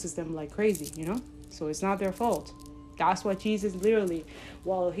devil uses them like crazy, you know, so it's not their fault. That's what Jesus literally,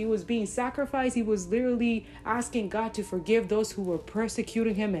 while he was being sacrificed, he was literally asking God to forgive those who were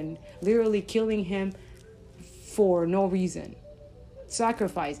persecuting him and literally killing him for no reason,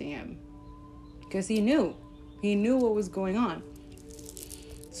 sacrificing him, because he knew what was going on.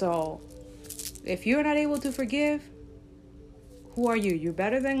 So if you're not able to forgive, who are you? You're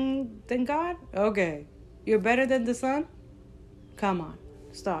better than God? Okay. You're better than the sun? Come on.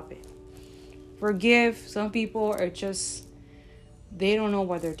 Stop it. Forgive. Some people are just, they don't know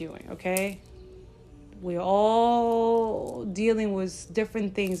what they're doing, okay? We're all dealing with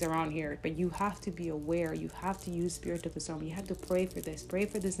different things around here, but you have to be aware. You have to use spiritual discernment. You have to pray for this. Pray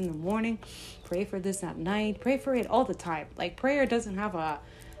for this in the morning. Pray for this at night. Pray for it all the time. Like, prayer doesn't have a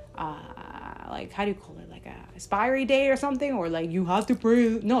like, how do you call it, like a expiry date or something, or like you have to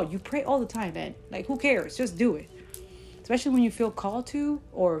pray. No, you pray all the time, man. Like, who cares? Just do it. Especially when you feel called to,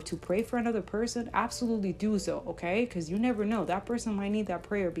 or to pray for another person, absolutely do so, okay? Because you never know, that person might need that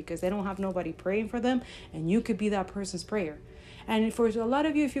prayer because they don't have nobody praying for them, and you could be that person's prayer. And for a lot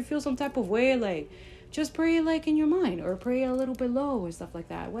of you, if you feel some type of way, like, just pray like in your mind, or pray a little bit low or stuff like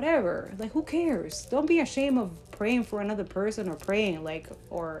that, whatever. Like, who cares? Don't be ashamed of praying for another person, or praying like,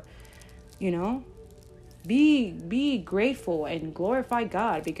 or, you know, be grateful and glorify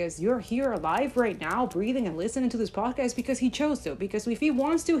God, because you're here alive right now, breathing and listening to this podcast because he chose to. Because if he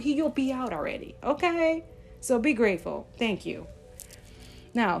wants to, he'll be out already, okay? So be grateful. Thank you.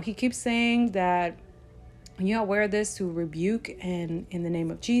 Now, he keeps saying that when you aware of this, to rebuke and in the name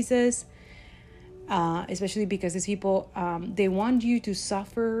of Jesus, especially because these people, they want you to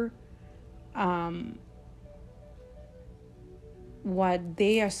suffer what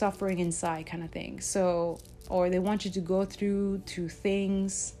they are suffering inside, kind of thing. So, or they want you to go through to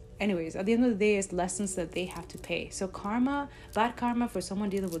things. Anyways, at the end of the day, it's lessons that they have to pay. So karma, bad karma, for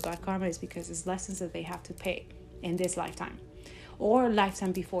someone dealing with bad karma, is because it's lessons that they have to pay in this lifetime, or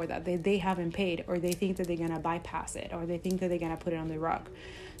lifetime before that they haven't paid, or they think that they're gonna bypass it, or they think that they're gonna put it on the rug.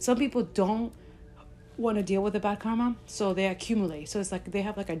 Some people don't want to deal with the bad karma, so they accumulate. So it's like they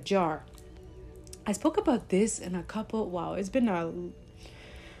have like a jar. I spoke about this in a couple, wow, it's been a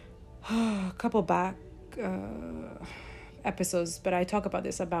couple back episodes, but I talk about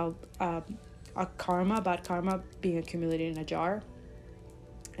this, about a karma, bad karma being accumulated in a jar,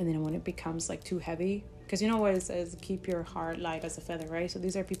 and then when it becomes like too heavy, because you know what it says, keep your heart light as a feather, right? So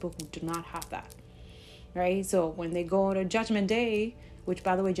these are people who do not have that, right? So when they go to Judgment Day, which,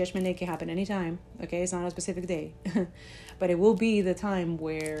 by the way, Judgment Day can happen anytime, okay? It's not a specific day. But it will be the time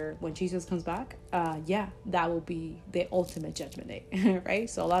where, when Jesus comes back, that will be the ultimate Judgment Day, right?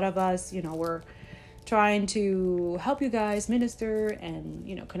 So a lot of us, you know, we're trying to help you guys minister and,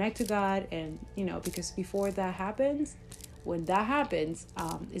 you know, connect to God. And, you know, because before that happens, when that happens,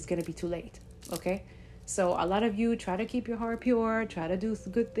 it's going to be too late, okay? So a lot of you try to keep your heart pure, try to do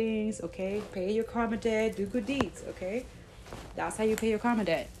good things, okay? Pay your karma debt, do good deeds, okay? That's how you pay your karma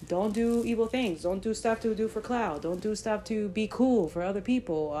debt. Don't do evil things. Don't do stuff to do for clout. Don't do stuff to be cool for other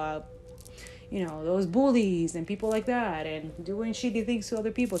people. You know, those bullies and people like that, and doing shitty things to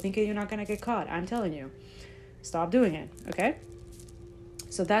other people, thinking you're not going to get caught. I'm telling you, stop doing it, okay?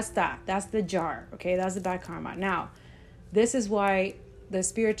 So that's that. That's the jar, okay? That's the bad karma. Now, this is why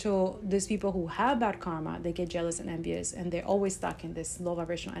these people who have bad karma, they get jealous and envious, and they're always stuck in this low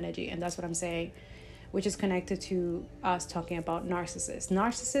vibrational energy. And that's what I'm saying, which is connected to us talking about narcissists.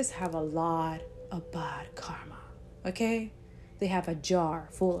 Narcissists have a lot of bad karma, okay? They have a jar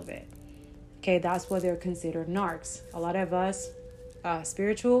full of it, okay? That's why they're considered narcs. A lot of us,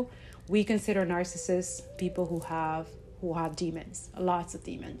 spiritual, we consider narcissists people who have demons, lots of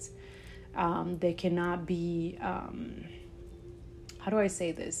demons. They cannot be, how do I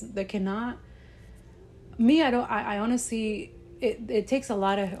say this? They cannot Me, I honestly, it takes a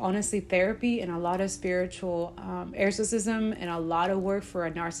lot of, honestly, therapy and a lot of spiritual exorcism and a lot of work for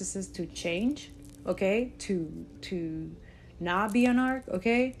a narcissist to change, okay, to not be a narc,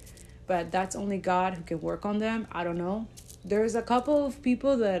 okay, but that's only God who can work on them. I don't know. There's a couple of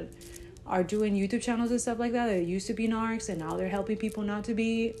people that are doing YouTube channels and stuff like that used to be narcs and now they're helping people not to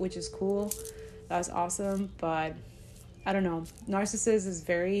be, which is cool. That's awesome. But I don't know. Narcissist is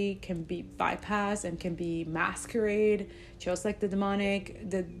can be bypassed and can be masquerade, just like the demonic,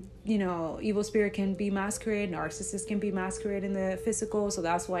 evil spirit can be masquerade. Narcissist can be masquerade in the physical. So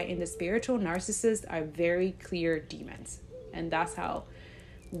that's why in the spiritual, narcissists are very clear demons. And that's how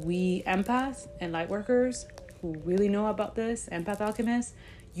we empaths and light workers who really know about this, empath alchemists,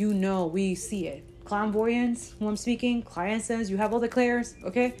 we see it. Clairvoyants, who I'm speaking, client sense, you have all the clairs,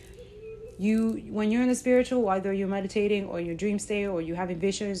 okay? When you're in the spiritual, whether you're meditating or your dream state or you having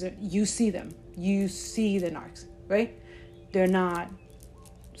visions, you see them. You see the narcs, right? They're not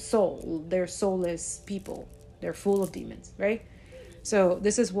soul. They're soulless people. They're full of demons, right? So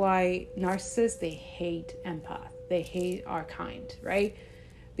this is why narcissists, they hate empath. They hate our kind, right?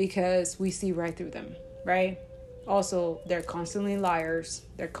 Because we see right through them, right? Also, they're constantly liars.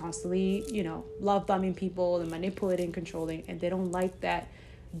 They're constantly, love bombing people, they're manipulating, controlling, and they don't like that.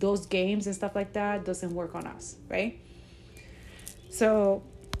 Those games and stuff like that doesn't work on us, right? So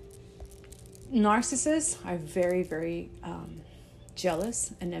narcissists are very, very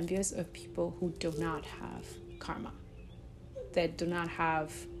jealous and envious of people who do not have karma, that do not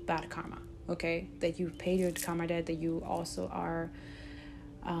have bad karma, okay? That you paid your karma debt, that you also are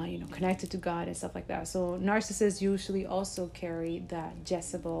connected to God and stuff like that. So narcissists usually also carry that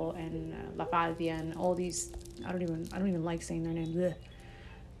Jezebel and Lafadia and all these, I don't even like saying their name, bleh.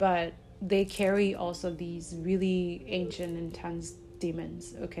 But they carry also these really ancient, intense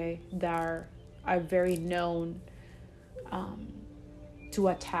demons, okay, that are very known to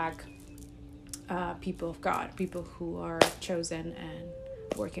attack people of God, people who are chosen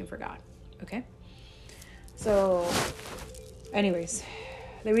and working for God, okay? So, anyways,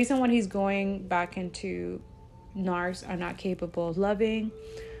 the reason why he's going back into narcs are not capable of loving,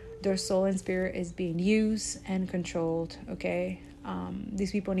 their soul and spirit is being used and controlled, okay?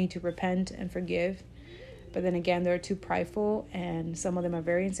 These people need to repent and forgive, but then again, they're too prideful and some of them are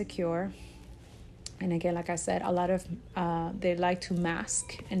very insecure. And again, like I said, a lot of they like to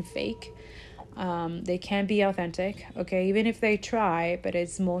mask and fake. They can't be authentic, okay, even if they try, but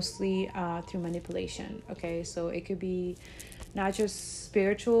it's mostly through manipulation, okay? So it could be not just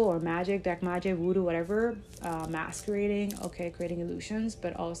spiritual or magic, dark magic, voodoo, whatever, masquerading, okay, creating illusions,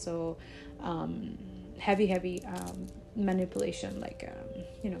 but also heavy manipulation, like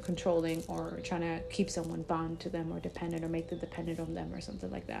controlling or trying to keep someone bound to them or dependent or make them dependent on them or something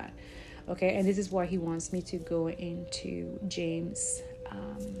like that, okay? And this is why he wants me to go into James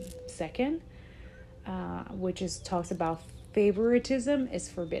 2nd, which talks about favoritism is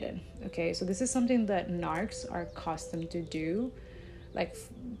forbidden, okay? So this is something that narcs are accustomed to do, like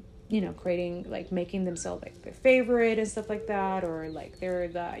creating, like making themselves like their favorite and stuff like that, or like they're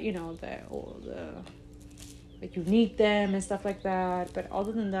the like you need them and stuff like that. But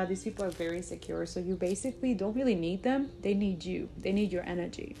other than that, these people are very insecure, so you basically don't really need them. They need you. They need your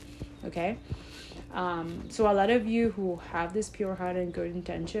energy, okay? So a lot of you who have this pure heart and good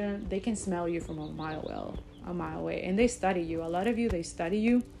intention, they can smell you from a mile away, and they study you. A lot of you, they study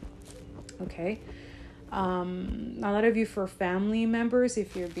you, okay? A lot of you, for family members,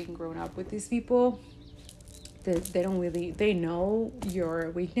 if you're being grown up with these people, they know your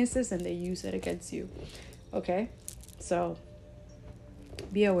weaknesses and they use it against you, okay? So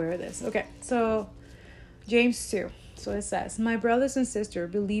be aware of this. Okay, so James 2. So it says, my brothers and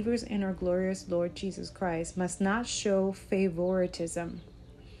sisters, believers in our glorious Lord Jesus Christ, must not show favoritism.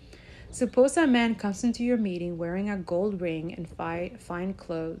 Suppose a man comes into your meeting wearing a gold ring and fine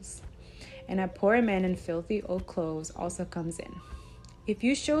clothes, and a poor man in filthy old clothes also comes in. If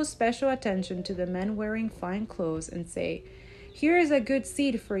you show special attention to the man wearing fine clothes and say, here is a good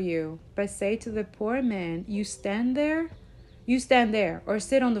seat for you, but say to the poor man, you stand there, or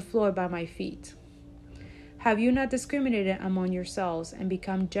sit on the floor by my feet. Have you not discriminated among yourselves and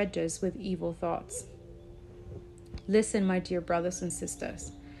become judges with evil thoughts? Listen, my dear brothers and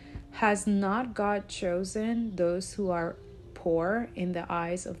sisters. Has not God chosen those who are poor in the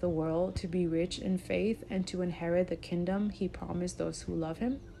eyes of the world to be rich in faith and to inherit the kingdom he promised those who love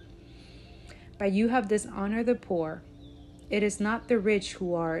him? But you have dishonored the poor. It is not the rich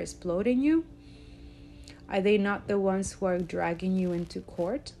who are exploiting you. Are they not the ones who are dragging you into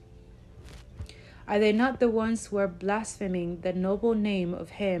court? Are they not the ones who are blaspheming the noble name of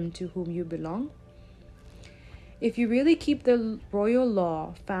him to whom you belong? If you really keep the royal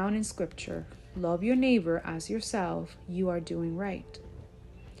law found in Scripture, love your neighbor as yourself, you are doing right.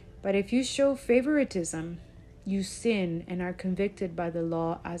 But if you show favoritism, you sin and are convicted by the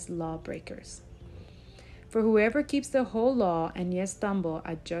law as lawbreakers. For whoever keeps the whole law and yet stumble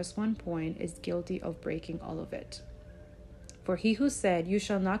at just one point is guilty of breaking all of it. For he who said, "You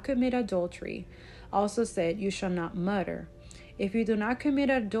shall not commit adultery," also said, "You shall not murder." If you do not commit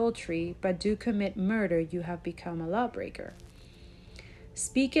adultery, but do commit murder, you have become a lawbreaker.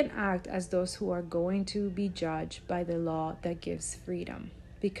 Speak and act as those who are going to be judged by the law that gives freedom,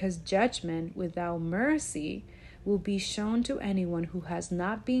 because judgment without mercy will be shown to anyone who has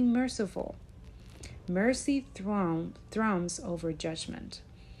not been merciful. Mercy thrones over judgment.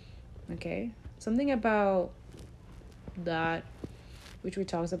 Okay? Something about that, which we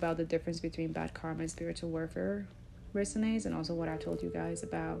talked about the difference between bad karma and spiritual warfare, resonates, and also what I told you guys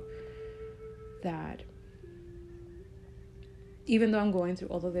about that. Even though I'm going through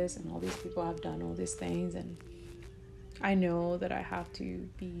all of this and all these people have done all these things, and I know that I have to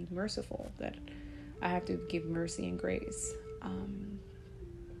be merciful, that I have to give mercy and grace,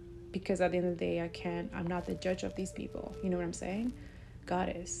 because at the end of the day, I'm not the judge of these people. You know what I'm saying?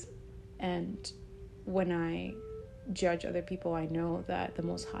 God is. And when I judge other people, I know that the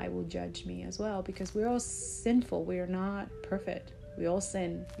Most High will judge me as well, because we're all sinful. We are not perfect. We all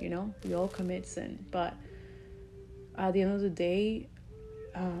sin, we all commit sin. But at the end of the day,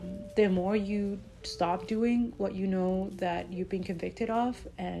 the more you stop doing what you know that you've been convicted of,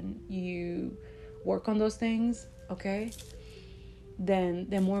 and you work on those things, okay, then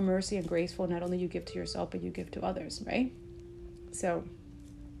the more mercy and graceful not only you give to yourself, but you give to others, right? So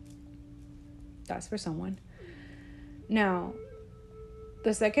that's for someone. Now,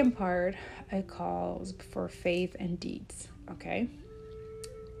 the second part, it calls for faith and deeds, okay?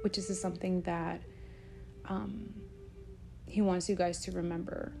 Which is something that he wants you guys to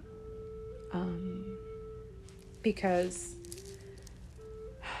remember. Because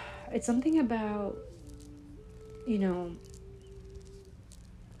it's something about,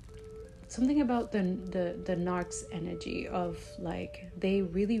 something about the narcs energy of, like, they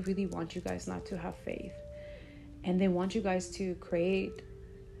really, really want you guys not to have faith. And they want you guys to create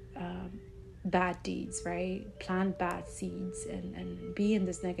bad deeds, right? Plant bad seeds and be in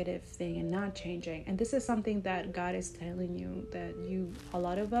this negative thing and not changing. And this is something that God is telling you that a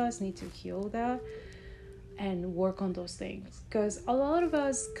lot of us need to heal that and work on those things. Because a lot of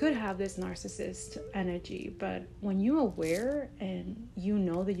us could have this narcissist energy, but when you're aware and you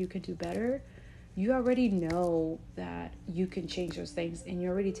know that you can do better, you already know that you can change those things, and you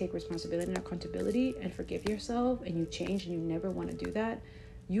already take responsibility and accountability and forgive yourself, and you change, and you never want to do that.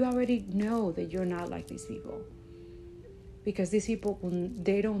 You already know that you're not like these people, because these people,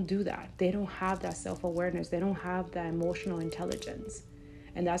 they don't do that. They don't have that self-awareness. They don't have that emotional intelligence.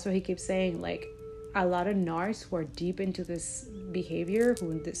 And that's what he keeps saying, like, a lot of narcs who are deep into this behavior,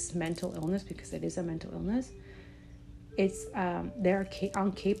 this mental illness, because it is a mental illness, it's they're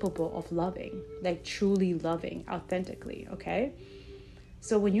incapable of loving, like truly loving authentically, okay?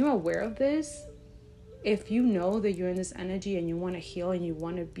 So when you're aware of this, if you know that you're in this energy and you want to heal and you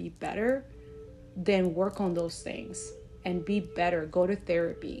want to be better, then work on those things and be better. Go to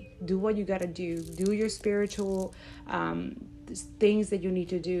therapy. Do what you got to do. Do your spiritual things that you need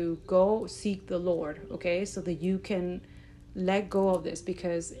to do. Go seek the Lord, okay? So that you can let go of this,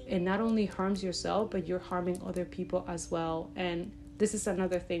 because it not only harms yourself, but you're harming other people as well. And this is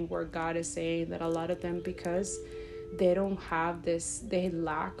another thing where God is saying that a lot of them, because they don't have this, they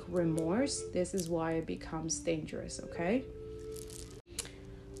lack remorse, this is why it becomes dangerous, okay?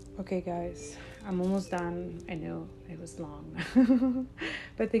 Okay, guys, I'm almost done. I know it was long,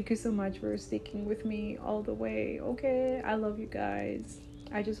 but thank you so much for sticking with me all the way, okay? I love you guys.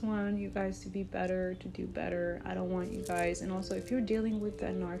 I just want you guys to be better, to do better. I don't want you guys, and also if you're dealing with a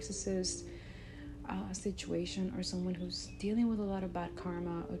narcissist situation, or someone who's dealing with a lot of bad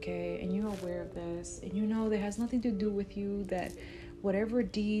karma, okay, and you're aware of this, and you know that has nothing to do with you, that whatever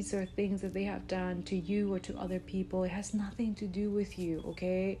deeds or things that they have done to you or to other people, it has nothing to do with you,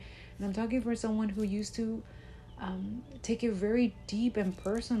 okay? And I'm talking for someone who used to take it very deep and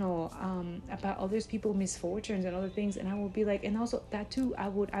personal about others people's misfortunes and other things, and I will be like, and also that too, I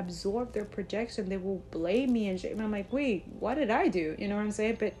would absorb their projection. They will blame me and shit, and I'm like, wait, what did I do? You know what I'm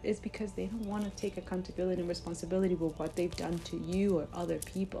saying? But it's because they don't want to take accountability and responsibility for what they've done to you or other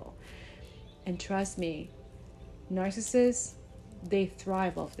people. And trust me, narcissists, they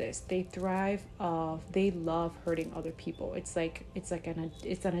thrive off this. They love hurting other people. It's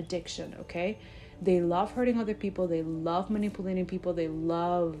an addiction, okay? They love hurting other people. They love manipulating people. They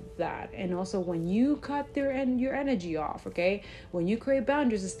love that. And also when you cut your energy off, okay? When you create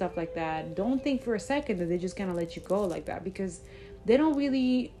boundaries and stuff like that, don't think for a second that they're just gonna let you go like that, because they don't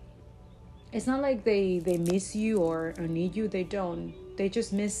really, it's not like they miss you or need you. They don't. They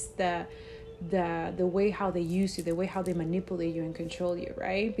just miss the way how they use you, the way how they manipulate you and control you,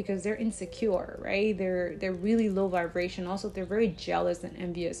 right? Because they're insecure, right? They're really low vibration. Also, they're very jealous and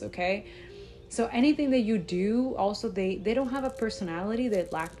envious, okay? So anything that you do, also they don't have a personality. They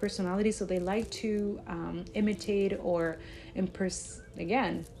lack personality, so they like to imitate or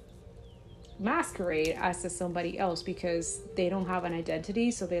masquerade as to somebody else, because they don't have an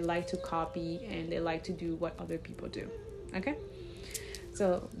identity. So they like to copy and they like to do what other people do. Okay,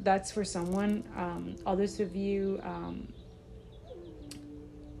 so that's for someone. Others of you,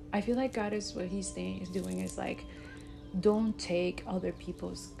 I feel like God is what He's saying is doing is like, don't take other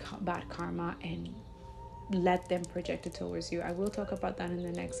people's bad karma and let them project it towards you. I will talk about that in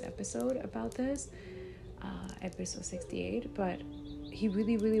the next episode about this, episode 68. But He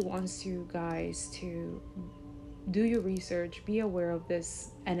really, really wants you guys to do your research, be aware of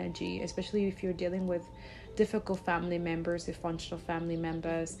this energy, especially if you're dealing with difficult family members, dysfunctional family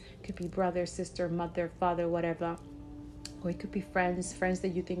members. Could be brother, sister, mother, father, whatever. Or it could be friends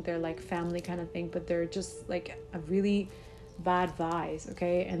that you think they're like family kind of thing, but they're just like a really bad vibes,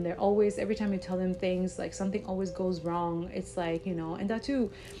 okay? And they're always, every time you tell them things, like something always goes wrong. It's like, and that too,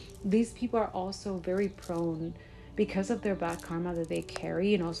 these people are also very prone, because of their bad karma that they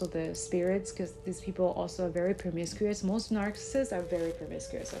carry, and also the spirits, because these people also are very promiscuous. Most narcissists are very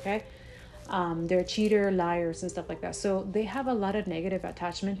promiscuous, okay? They're cheater, liars, and stuff like that. So they have a lot of negative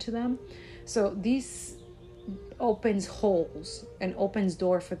attachment to them. So these opens holes and opens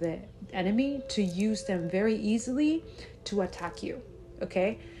door for the enemy to use them very easily to attack you,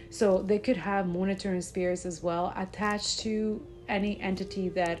 okay? So they could have monitoring spirits as well attached to any entity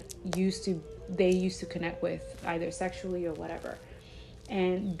that they used to connect with, either sexually or whatever,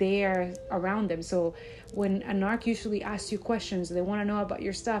 and they are around them. So when a narc usually asks you questions, they want to know about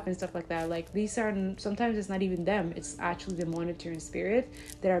your stuff and stuff like that. Like, these are, sometimes it's not even them, it's actually the monitoring spirit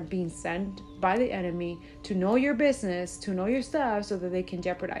that are being sent by the enemy to know your business, to know your stuff, so that they can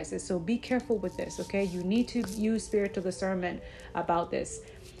jeopardize it. So be careful with this, okay? You need to use spiritual discernment about this.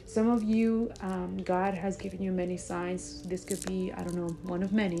 Some of you, God has given you many signs. This could be, I don't know, one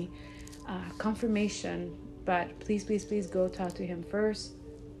of many, confirmation. But please go talk to Him first.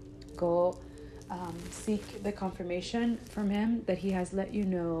 Go seek the confirmation from Him that He has let you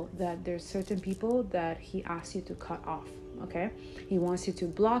know that there's certain people that He asks you to cut off, okay? He wants you to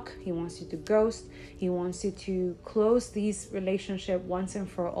block. He wants you to ghost. He wants you to close these relationship once and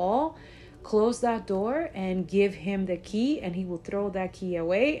for all. Close that door and give Him the key, and He will throw that key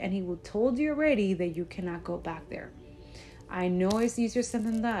away, and He will told you already that you cannot go back there. I know it's easier said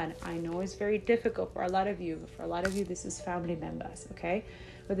than done. I know it's very difficult for a lot of you. For a lot of you, this is family members, okay?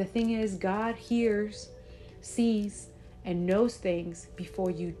 But the thing is, God hears, sees, and knows things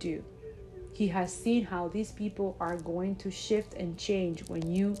before you do. He has seen how these people are going to shift and change when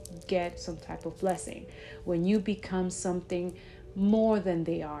you get some type of blessing, when you become something more than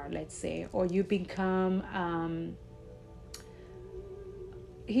they are, let's say, or you become...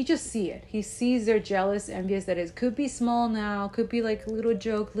 He just see it. He sees they're jealous, envious, that it could be small now, could be like a little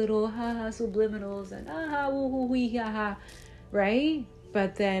joke, little haha subliminals and aha woo hoo wee haha, right?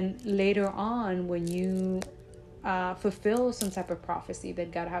 But then later on, when you fulfill some type of prophecy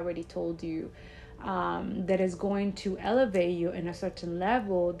that God already told you, that is going to elevate you in a certain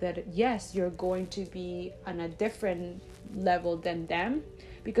level, that yes, you're going to be on a different level than them,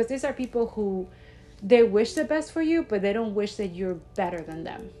 because these are people who they wish the best for you, but they don't wish that you're better than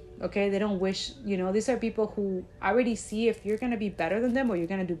them. Okay, they don't wish, these are people who already see if you're going to be better than them or you're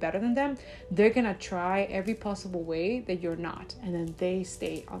going to do better than them, they're going to try every possible way that you're not. And then they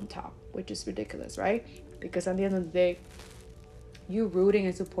stay on top, which is ridiculous, right? Because at the end of the day, you rooting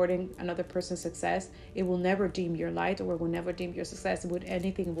and supporting another person's success, it will never dim your light, or it will never dim your success. With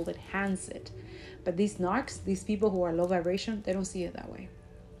anything, it will enhance it. But these narcs, these people who are low vibration, they don't see it that way.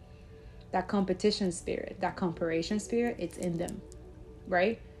 That competition spirit, that comparison spirit, it's in them,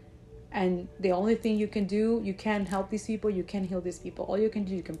 right? And the only thing you can do, you can help these people, you can heal these people. All you can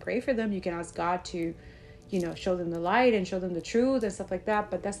do, you can pray for them, you can ask God to, show them the light and show them the truth and stuff like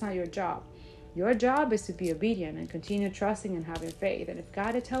that, but that's not your job. Your job is to be obedient and continue trusting and having faith. And if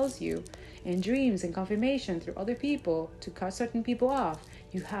God tells you in dreams and confirmation through other people to cut certain people off,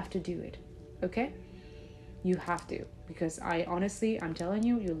 you have to do it, okay? You have to, because I'm telling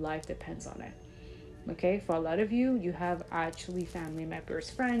you, your life depends on it. Okay, for a lot of you, you have actually family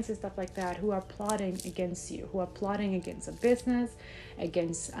members, friends, and stuff like that who are plotting against you, who are plotting against a business,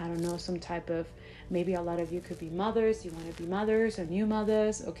 against, I don't know, some type of, maybe a lot of you could be mothers, you want to be mothers or new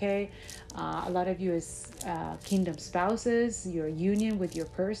mothers, okay? A lot of you is kingdom spouses, your union with your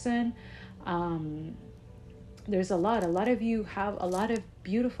person. There's a lot of you have a lot of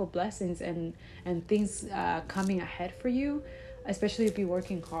beautiful blessings and things coming ahead for you, especially if you're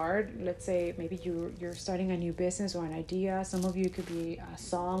working hard. Let's say maybe you're starting a new business or an idea. Some of you could be a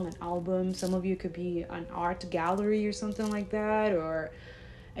song, an album. Some of you could be an art gallery or something like that, or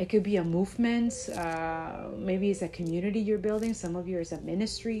it could be a movement. Maybe it's a community you're building. Some of you is a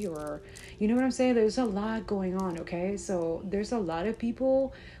ministry, or you know what I'm saying? There's a lot going on, okay? So there's a lot of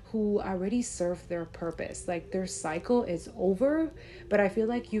people who already serve their purpose. Like their cycle is over, but I feel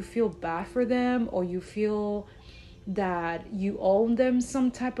like you feel bad for them, or you feel that you own them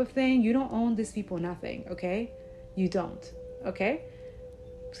some type of thing. You don't own these people nothing, okay? You don't, okay?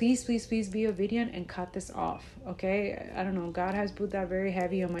 Please be obedient and cut this off, okay? I don't know, God has put that very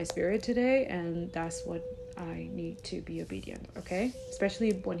heavy on my spirit today, and that's what I need to be obedient, okay?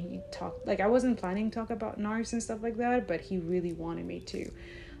 Especially when he talked, like I wasn't planning to talk about narcs and stuff like that, but he really wanted me to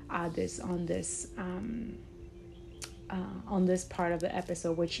add this on this part of the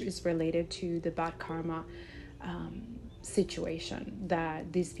episode, which is related to the bad karma situation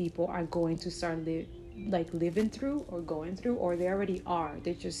that these people are going to start living through or going through, or they already are.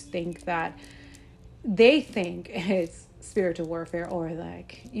 They just think that it's spiritual warfare, or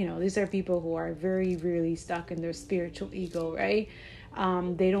like, you know, these are people who are very, really stuck in their spiritual ego, right?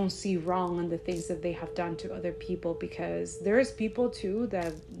 They don't see wrong in the things that they have done to other people, because there's people too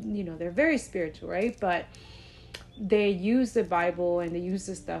that, you know, they're very spiritual, right? But they use the Bible and they use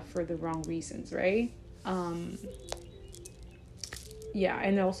the stuff for the wrong reasons, right?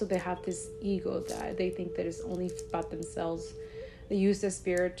 And also they have this ego that they think that it's only about themselves. They use the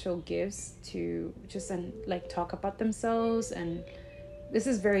spiritual gifts to just talk about themselves, and this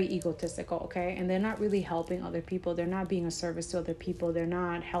is very egotistical, okay? And they're not really helping other people. They're not being a service to other people. They're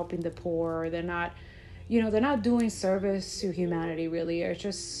not helping the poor. They're not, they're not doing service to humanity, really. They're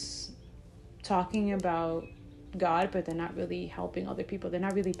just talking about God, but they're not really helping other people. They're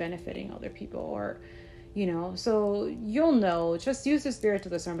not really benefiting other people, or so you'll know. Just use the spiritual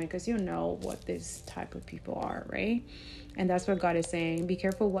discernment, because you know what this type of people are, right? And that's what God is saying. Be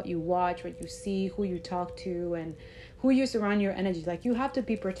careful what you watch, what you see, who you talk to, and who you surround your energy. Like, you have to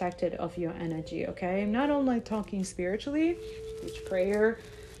be protected of your energy, okay? Not only talking spiritually, which prayer,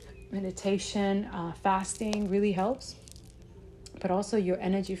 meditation, fasting really helps, but also your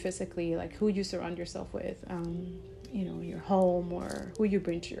energy physically, like who you surround yourself with, your home, or who you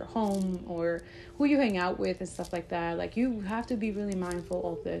bring to your home, or who you hang out with and stuff like that. Like, you have to be really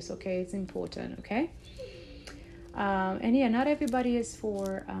mindful of this, okay? It's important, okay? Not everybody is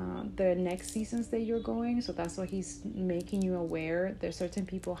for the next seasons that you're going. So that's why he's making you aware that certain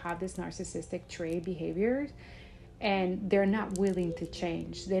people have this narcissistic trait behavior, and they're not willing to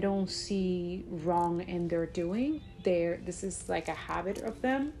change. They don't see wrong in their doing. This is like a habit of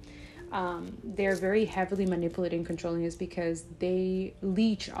them. They're very heavily manipulating and controlling us, because they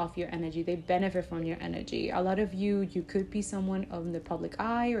leech off your energy. They benefit from your energy. A lot of you could be someone on the public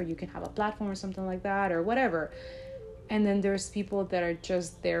eye, or you can have a platform or something like that, or whatever. And then there's people that are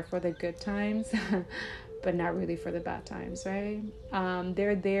just there for the good times, but not really for the bad times, right?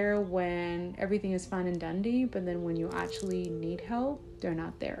 They're there when everything is fine and dandy, but then when you actually need help, they're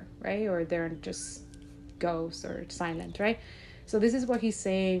not there, right? Or they're just ghosts or silent, right? So this is what he's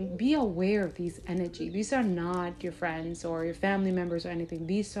saying. Be aware of these energy. These are not your friends or your family members or anything.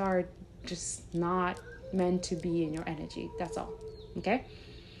 These are just not meant to be in your energy. That's all. Okay?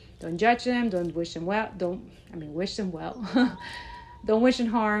 Don't judge them. Don't wish them well. Wish them well. Don't wish them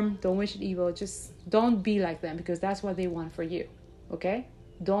harm. Don't wish it evil. Just don't be like them, because that's what they want for you. Okay?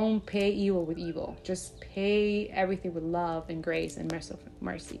 Don't pay evil with evil. Just pay everything with love and grace and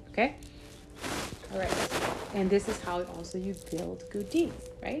mercy. Okay? All right. And this is how also you build good deeds,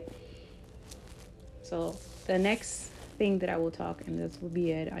 right? So the next thing that I will talk, and this will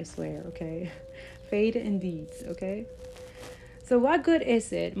be it, I swear, okay? Faith and deeds, okay? So what good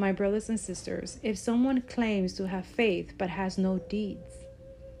is it, my brothers and sisters, if someone claims to have faith but has no deeds?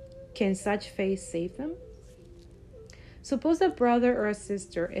 Can such faith save them? Suppose a brother or a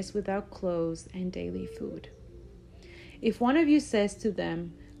sister is without clothes and daily food. If one of you says to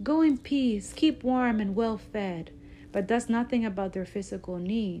them, "Go in peace, keep warm and well fed," but does nothing about their physical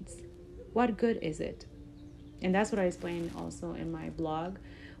needs, what good is it? And that's what I explained also in my blog,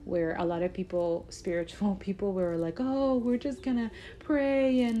 where a lot of people, spiritual people, were like, oh, we're just gonna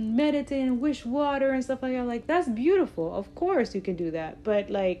pray and meditate and wish water and stuff like that. Like, that's beautiful. Of course you can do that. But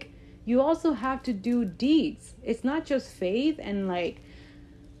like, you also have to do deeds. It's not just faith. And like,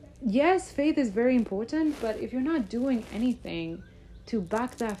 yes, faith is very important, but if you're not doing anything to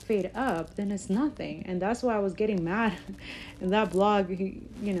back that faith up, then it's nothing. And that's why I was getting mad in that blog.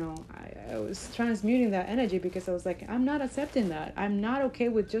 I was transmuting that energy, because I was like, I'm not accepting that. I'm not okay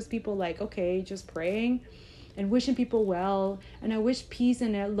with just people like, okay, just praying and wishing people well, and I wish peace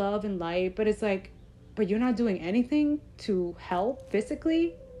and love and light, but it's like, but you're not doing anything to help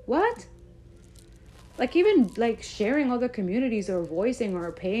physically. What? Like, even like sharing other communities, or voicing,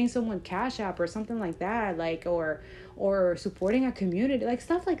 or paying someone Cash App or something like that, like, or supporting a community, like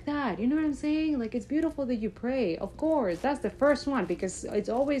stuff like that. You know what I'm saying? Like, it's beautiful that you pray. Of course, that's the first one, because it's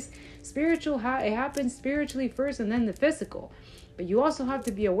always spiritual. It happens spiritually first, and then the physical. But you also have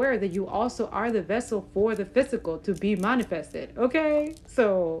to be aware that you also are the vessel for the physical to be manifested. Okay?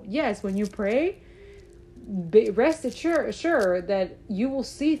 So yes, when you pray, rest assured that you will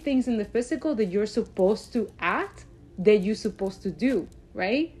see things in the physical that you're supposed to act, that you're supposed to do,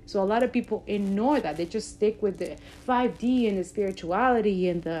 right? So a lot of people ignore that. They just stick with the 5D and the spirituality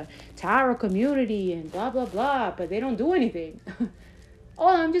and the tarot community and blah blah blah, but they don't do anything. Oh,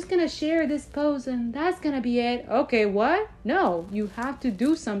 I'm just gonna share this pose and that's gonna be it. Okay, what? No, you have to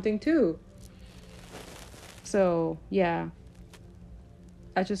do something too. So yeah,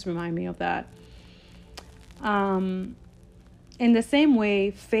 that just remind me of that. In the same way,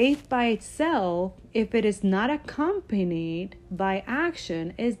 faith by itself, if it is not accompanied by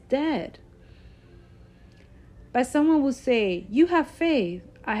action, is dead. But someone will say, you have faith,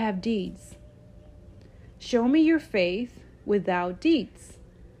 I have deeds. Show me your faith without deeds,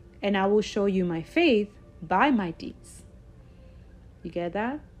 and I will show you my faith by my deeds. You get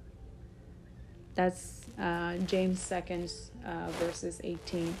that? That's James 2, verses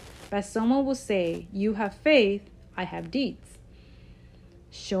 18. But someone will say, you have faith, I have deeds.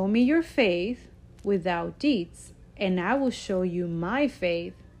 Show me your faith without deeds, and I will show you my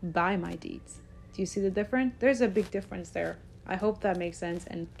faith by my deeds. Do you see the difference? There's a big difference there. I hope that makes sense.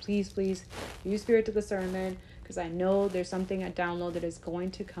 And please use spiritual discernment, because I know there's something at download that is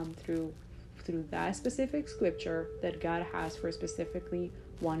going to come through that specific scripture that God has for specifically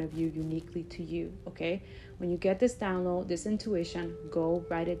one of you, uniquely to you. Okay, when you get this download, this intuition, go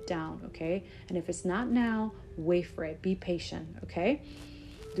write it down. Okay, and if it's not now, wait for it. Be patient. Okay,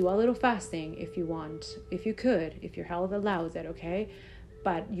 do a little fasting if you want, if your health allows it. Okay,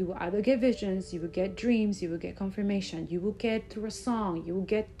 but you will either get visions, you will get dreams, you will get confirmation, you will get through a song, you will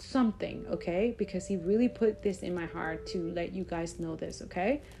get something. Okay, because he really put this in my heart to let you guys know this.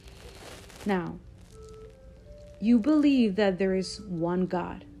 Okay, now, you believe that there is one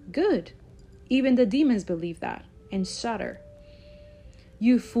God. Good. Even the demons believe that and shudder.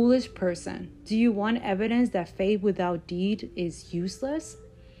 You foolish person. Do you want evidence that faith without deed is useless?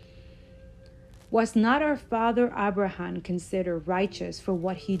 Was not our father Abraham considered righteous for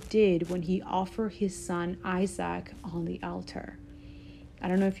what he did when he offered his son Isaac on the altar? I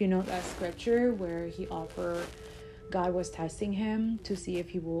don't know if you know that scripture where God was testing him to see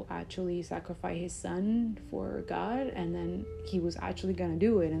if he will actually sacrifice his son for God, and then he was actually gonna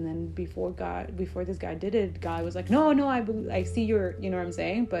do it. And then before this guy did it, God was like, no, I see your, you know what I'm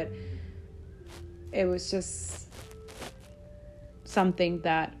saying? But it was just something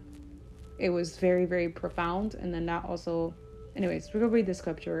that it was very, very profound. And then that also, anyways, we're gonna read the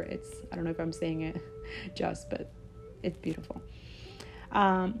scripture. I don't know if I'm saying it just, but it's beautiful.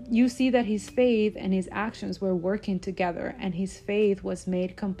 You see that his faith and his actions were working together, and his faith was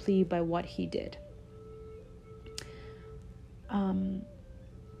made complete by what he did.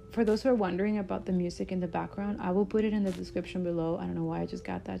 For those who are wondering about the music in the background, I will put it in the description below. I don't know why I just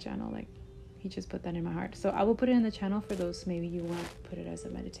got that channel. Like, he just put that in my heart. So I will put it in the channel for those maybe you want to put it as a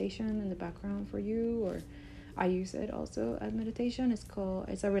meditation in the background for you, or I use it also as meditation.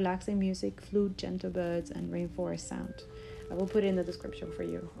 It's a relaxing music, flute, gentle birds, and rainforest sound. I will put it in the description for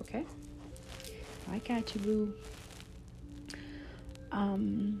you, okay? I got you, boo.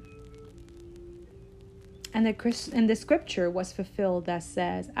 And the scripture was fulfilled that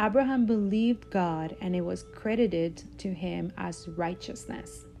says, Abraham believed God, and it was credited to him as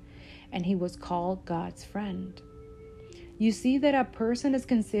righteousness, and he was called God's friend. You see that a person is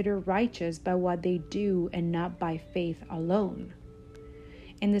considered righteous by what they do and not by faith alone.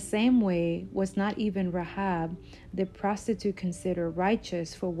 In the same way, was not even Rahab, the prostitute, considered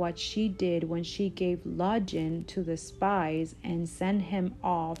righteous for what she did when she gave lodging to the spies and sent him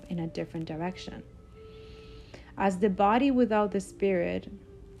off in a different direction. As the body without the spirit,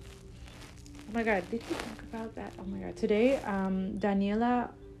 Oh my God, did we talk about that? Oh my God, today, Daniela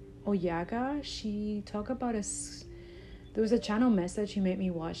Oyaga, she talked about there was a channel message she made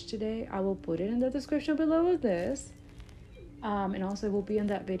me watch today. I will put it in the description below of this. And also it will be in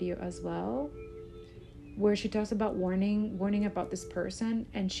that video as well, where she talks about warning about this person,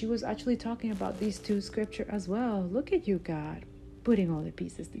 and she was actually talking about these two scripture as well. Look at you, God, putting all the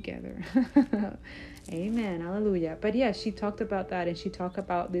pieces together. Amen, hallelujah. But yeah, she talked about that, and she talked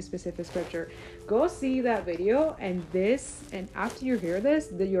about this specific scripture. Go see that video, and after you hear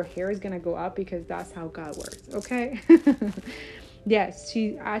this, your hair is gonna go up, because that's how God works, okay? Yes,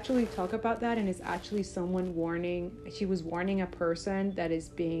 she actually talked about that, and it's actually someone warning. She was warning a person that is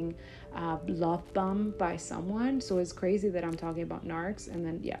being love bombed by someone. So it's crazy that I'm talking about narcs, and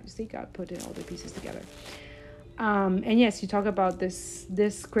then yeah, see, God put all the pieces together. And yes, you talk about this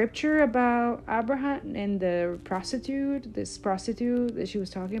scripture about Abraham and the prostitute, this prostitute that she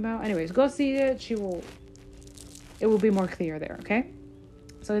was talking about. Anyways, go see it. It will be more clear there, okay?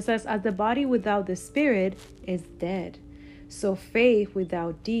 So it says, as the body without the spirit is dead, so faith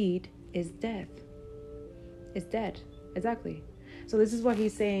without deed is death. It's dead. Exactly. So this is what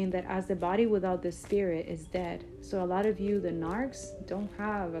he's saying, that as the body without the spirit is dead. So a lot of you, the narcs, don't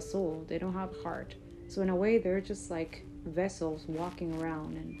have a soul. They don't have a heart. So in a way, they're just like vessels walking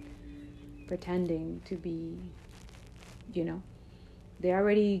around and pretending to be, they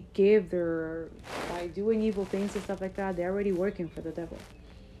already by doing evil things and stuff like that, they're already working for the devil.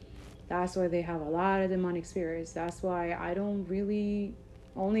 That's why they have a lot of demonic spirits. That's why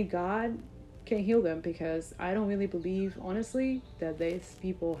only God can heal them, because I don't really believe, honestly, that these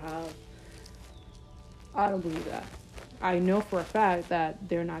people I don't believe that. I know for a fact that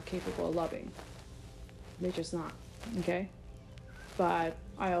they're not capable of loving. They're just not, okay? But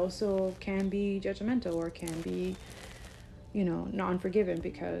I also can be judgmental, or can be, non-forgiving,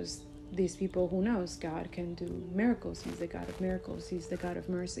 because these people, who knows, God can do miracles. He's the God of miracles. He's the God of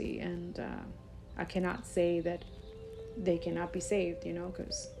mercy. And I cannot say that they cannot be saved,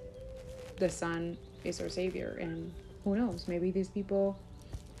 because the Son is our Savior. And who knows, maybe these people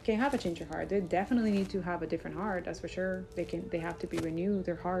can have a change of heart. They definitely need to have a different heart, that's for sure. They have to be renewed.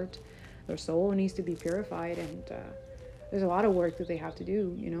 Their heart, their soul needs to be purified. And there's a lot of work that they have to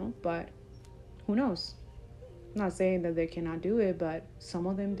do, but who knows? I'm not saying that they cannot do it, but some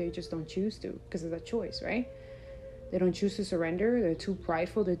of them, they just don't choose to, because it's a choice, right? They don't choose to surrender. They're too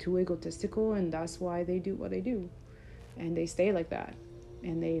prideful. They're too egotistical. And that's why they do what they do. And they stay like that.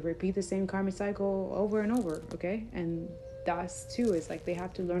 And they repeat the same karmic cycle over and over, okay? And that's too, it's like they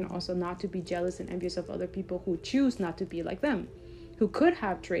have to learn also not to be jealous and envious of other people who choose not to be like them, who could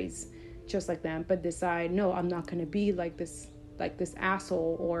have traits just like them, but decide, no, I'm not going to be like this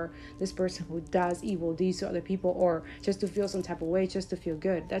asshole, or this person who does evil deeds to other people, or just to feel some type of way, just to feel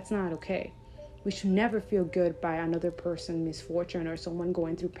good. That's not okay. We should never feel good by another person's misfortune, or someone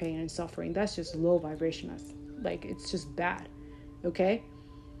going through pain and suffering. That's just low vibration. It's just bad, okay?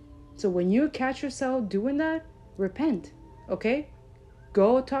 So when you catch yourself doing that, repent, okay?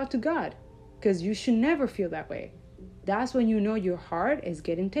 Go talk to God, because you should never feel that way. That's when you know your heart is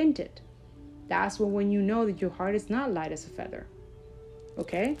getting tainted. That's when you know that your heart is not light as a feather.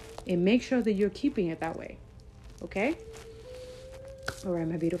 Okay? And make sure that you're keeping it that way. Okay? All right,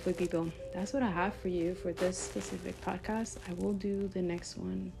 my beautiful people. That's what I have for you for this specific podcast. I will do the next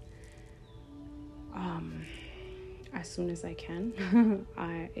one as soon as I can.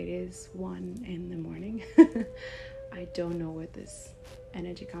 It is 1 a.m. I don't know where this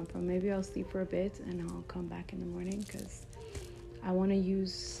energy comes from. Maybe I'll sleep for a bit and I'll come back in the morning, because I want to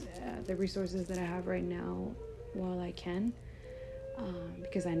use the resources that I have right now while I can,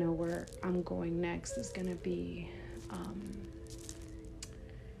 because I know where I'm going next is going to be,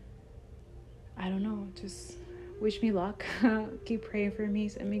 I don't know, just wish me luck. Keep praying for me,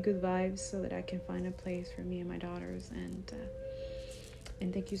 send me good vibes so that I can find a place for me and my daughters, and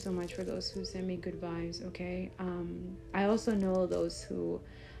thank you so much for those who send me good vibes, okay? I also know those who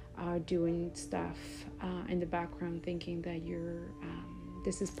are doing stuff in the background, thinking that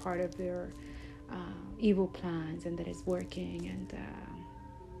this is part of their evil plans and that it's working, and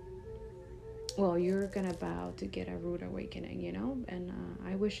you're gonna bow to get a rude awakening, and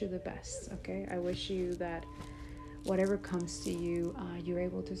I wish you the best, okay? I wish you that whatever comes to you, you're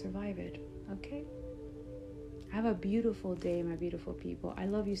able to survive it, okay? Have a beautiful day, my beautiful people. I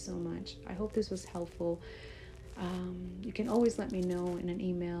love you so much. I hope this was helpful. You can always let me know in an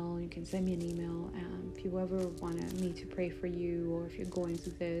email. You can send me an email if you ever want me to pray for you, or if you're going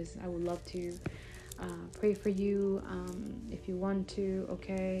through this. I would love to pray for you if you want to,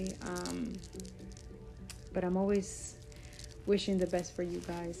 okay? But I'm always wishing the best for you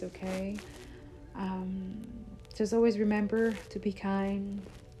guys, okay? Just always remember to be kind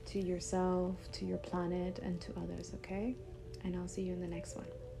to yourself, to your planet, and to others, okay? And I'll see you in the next one.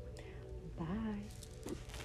 Bye.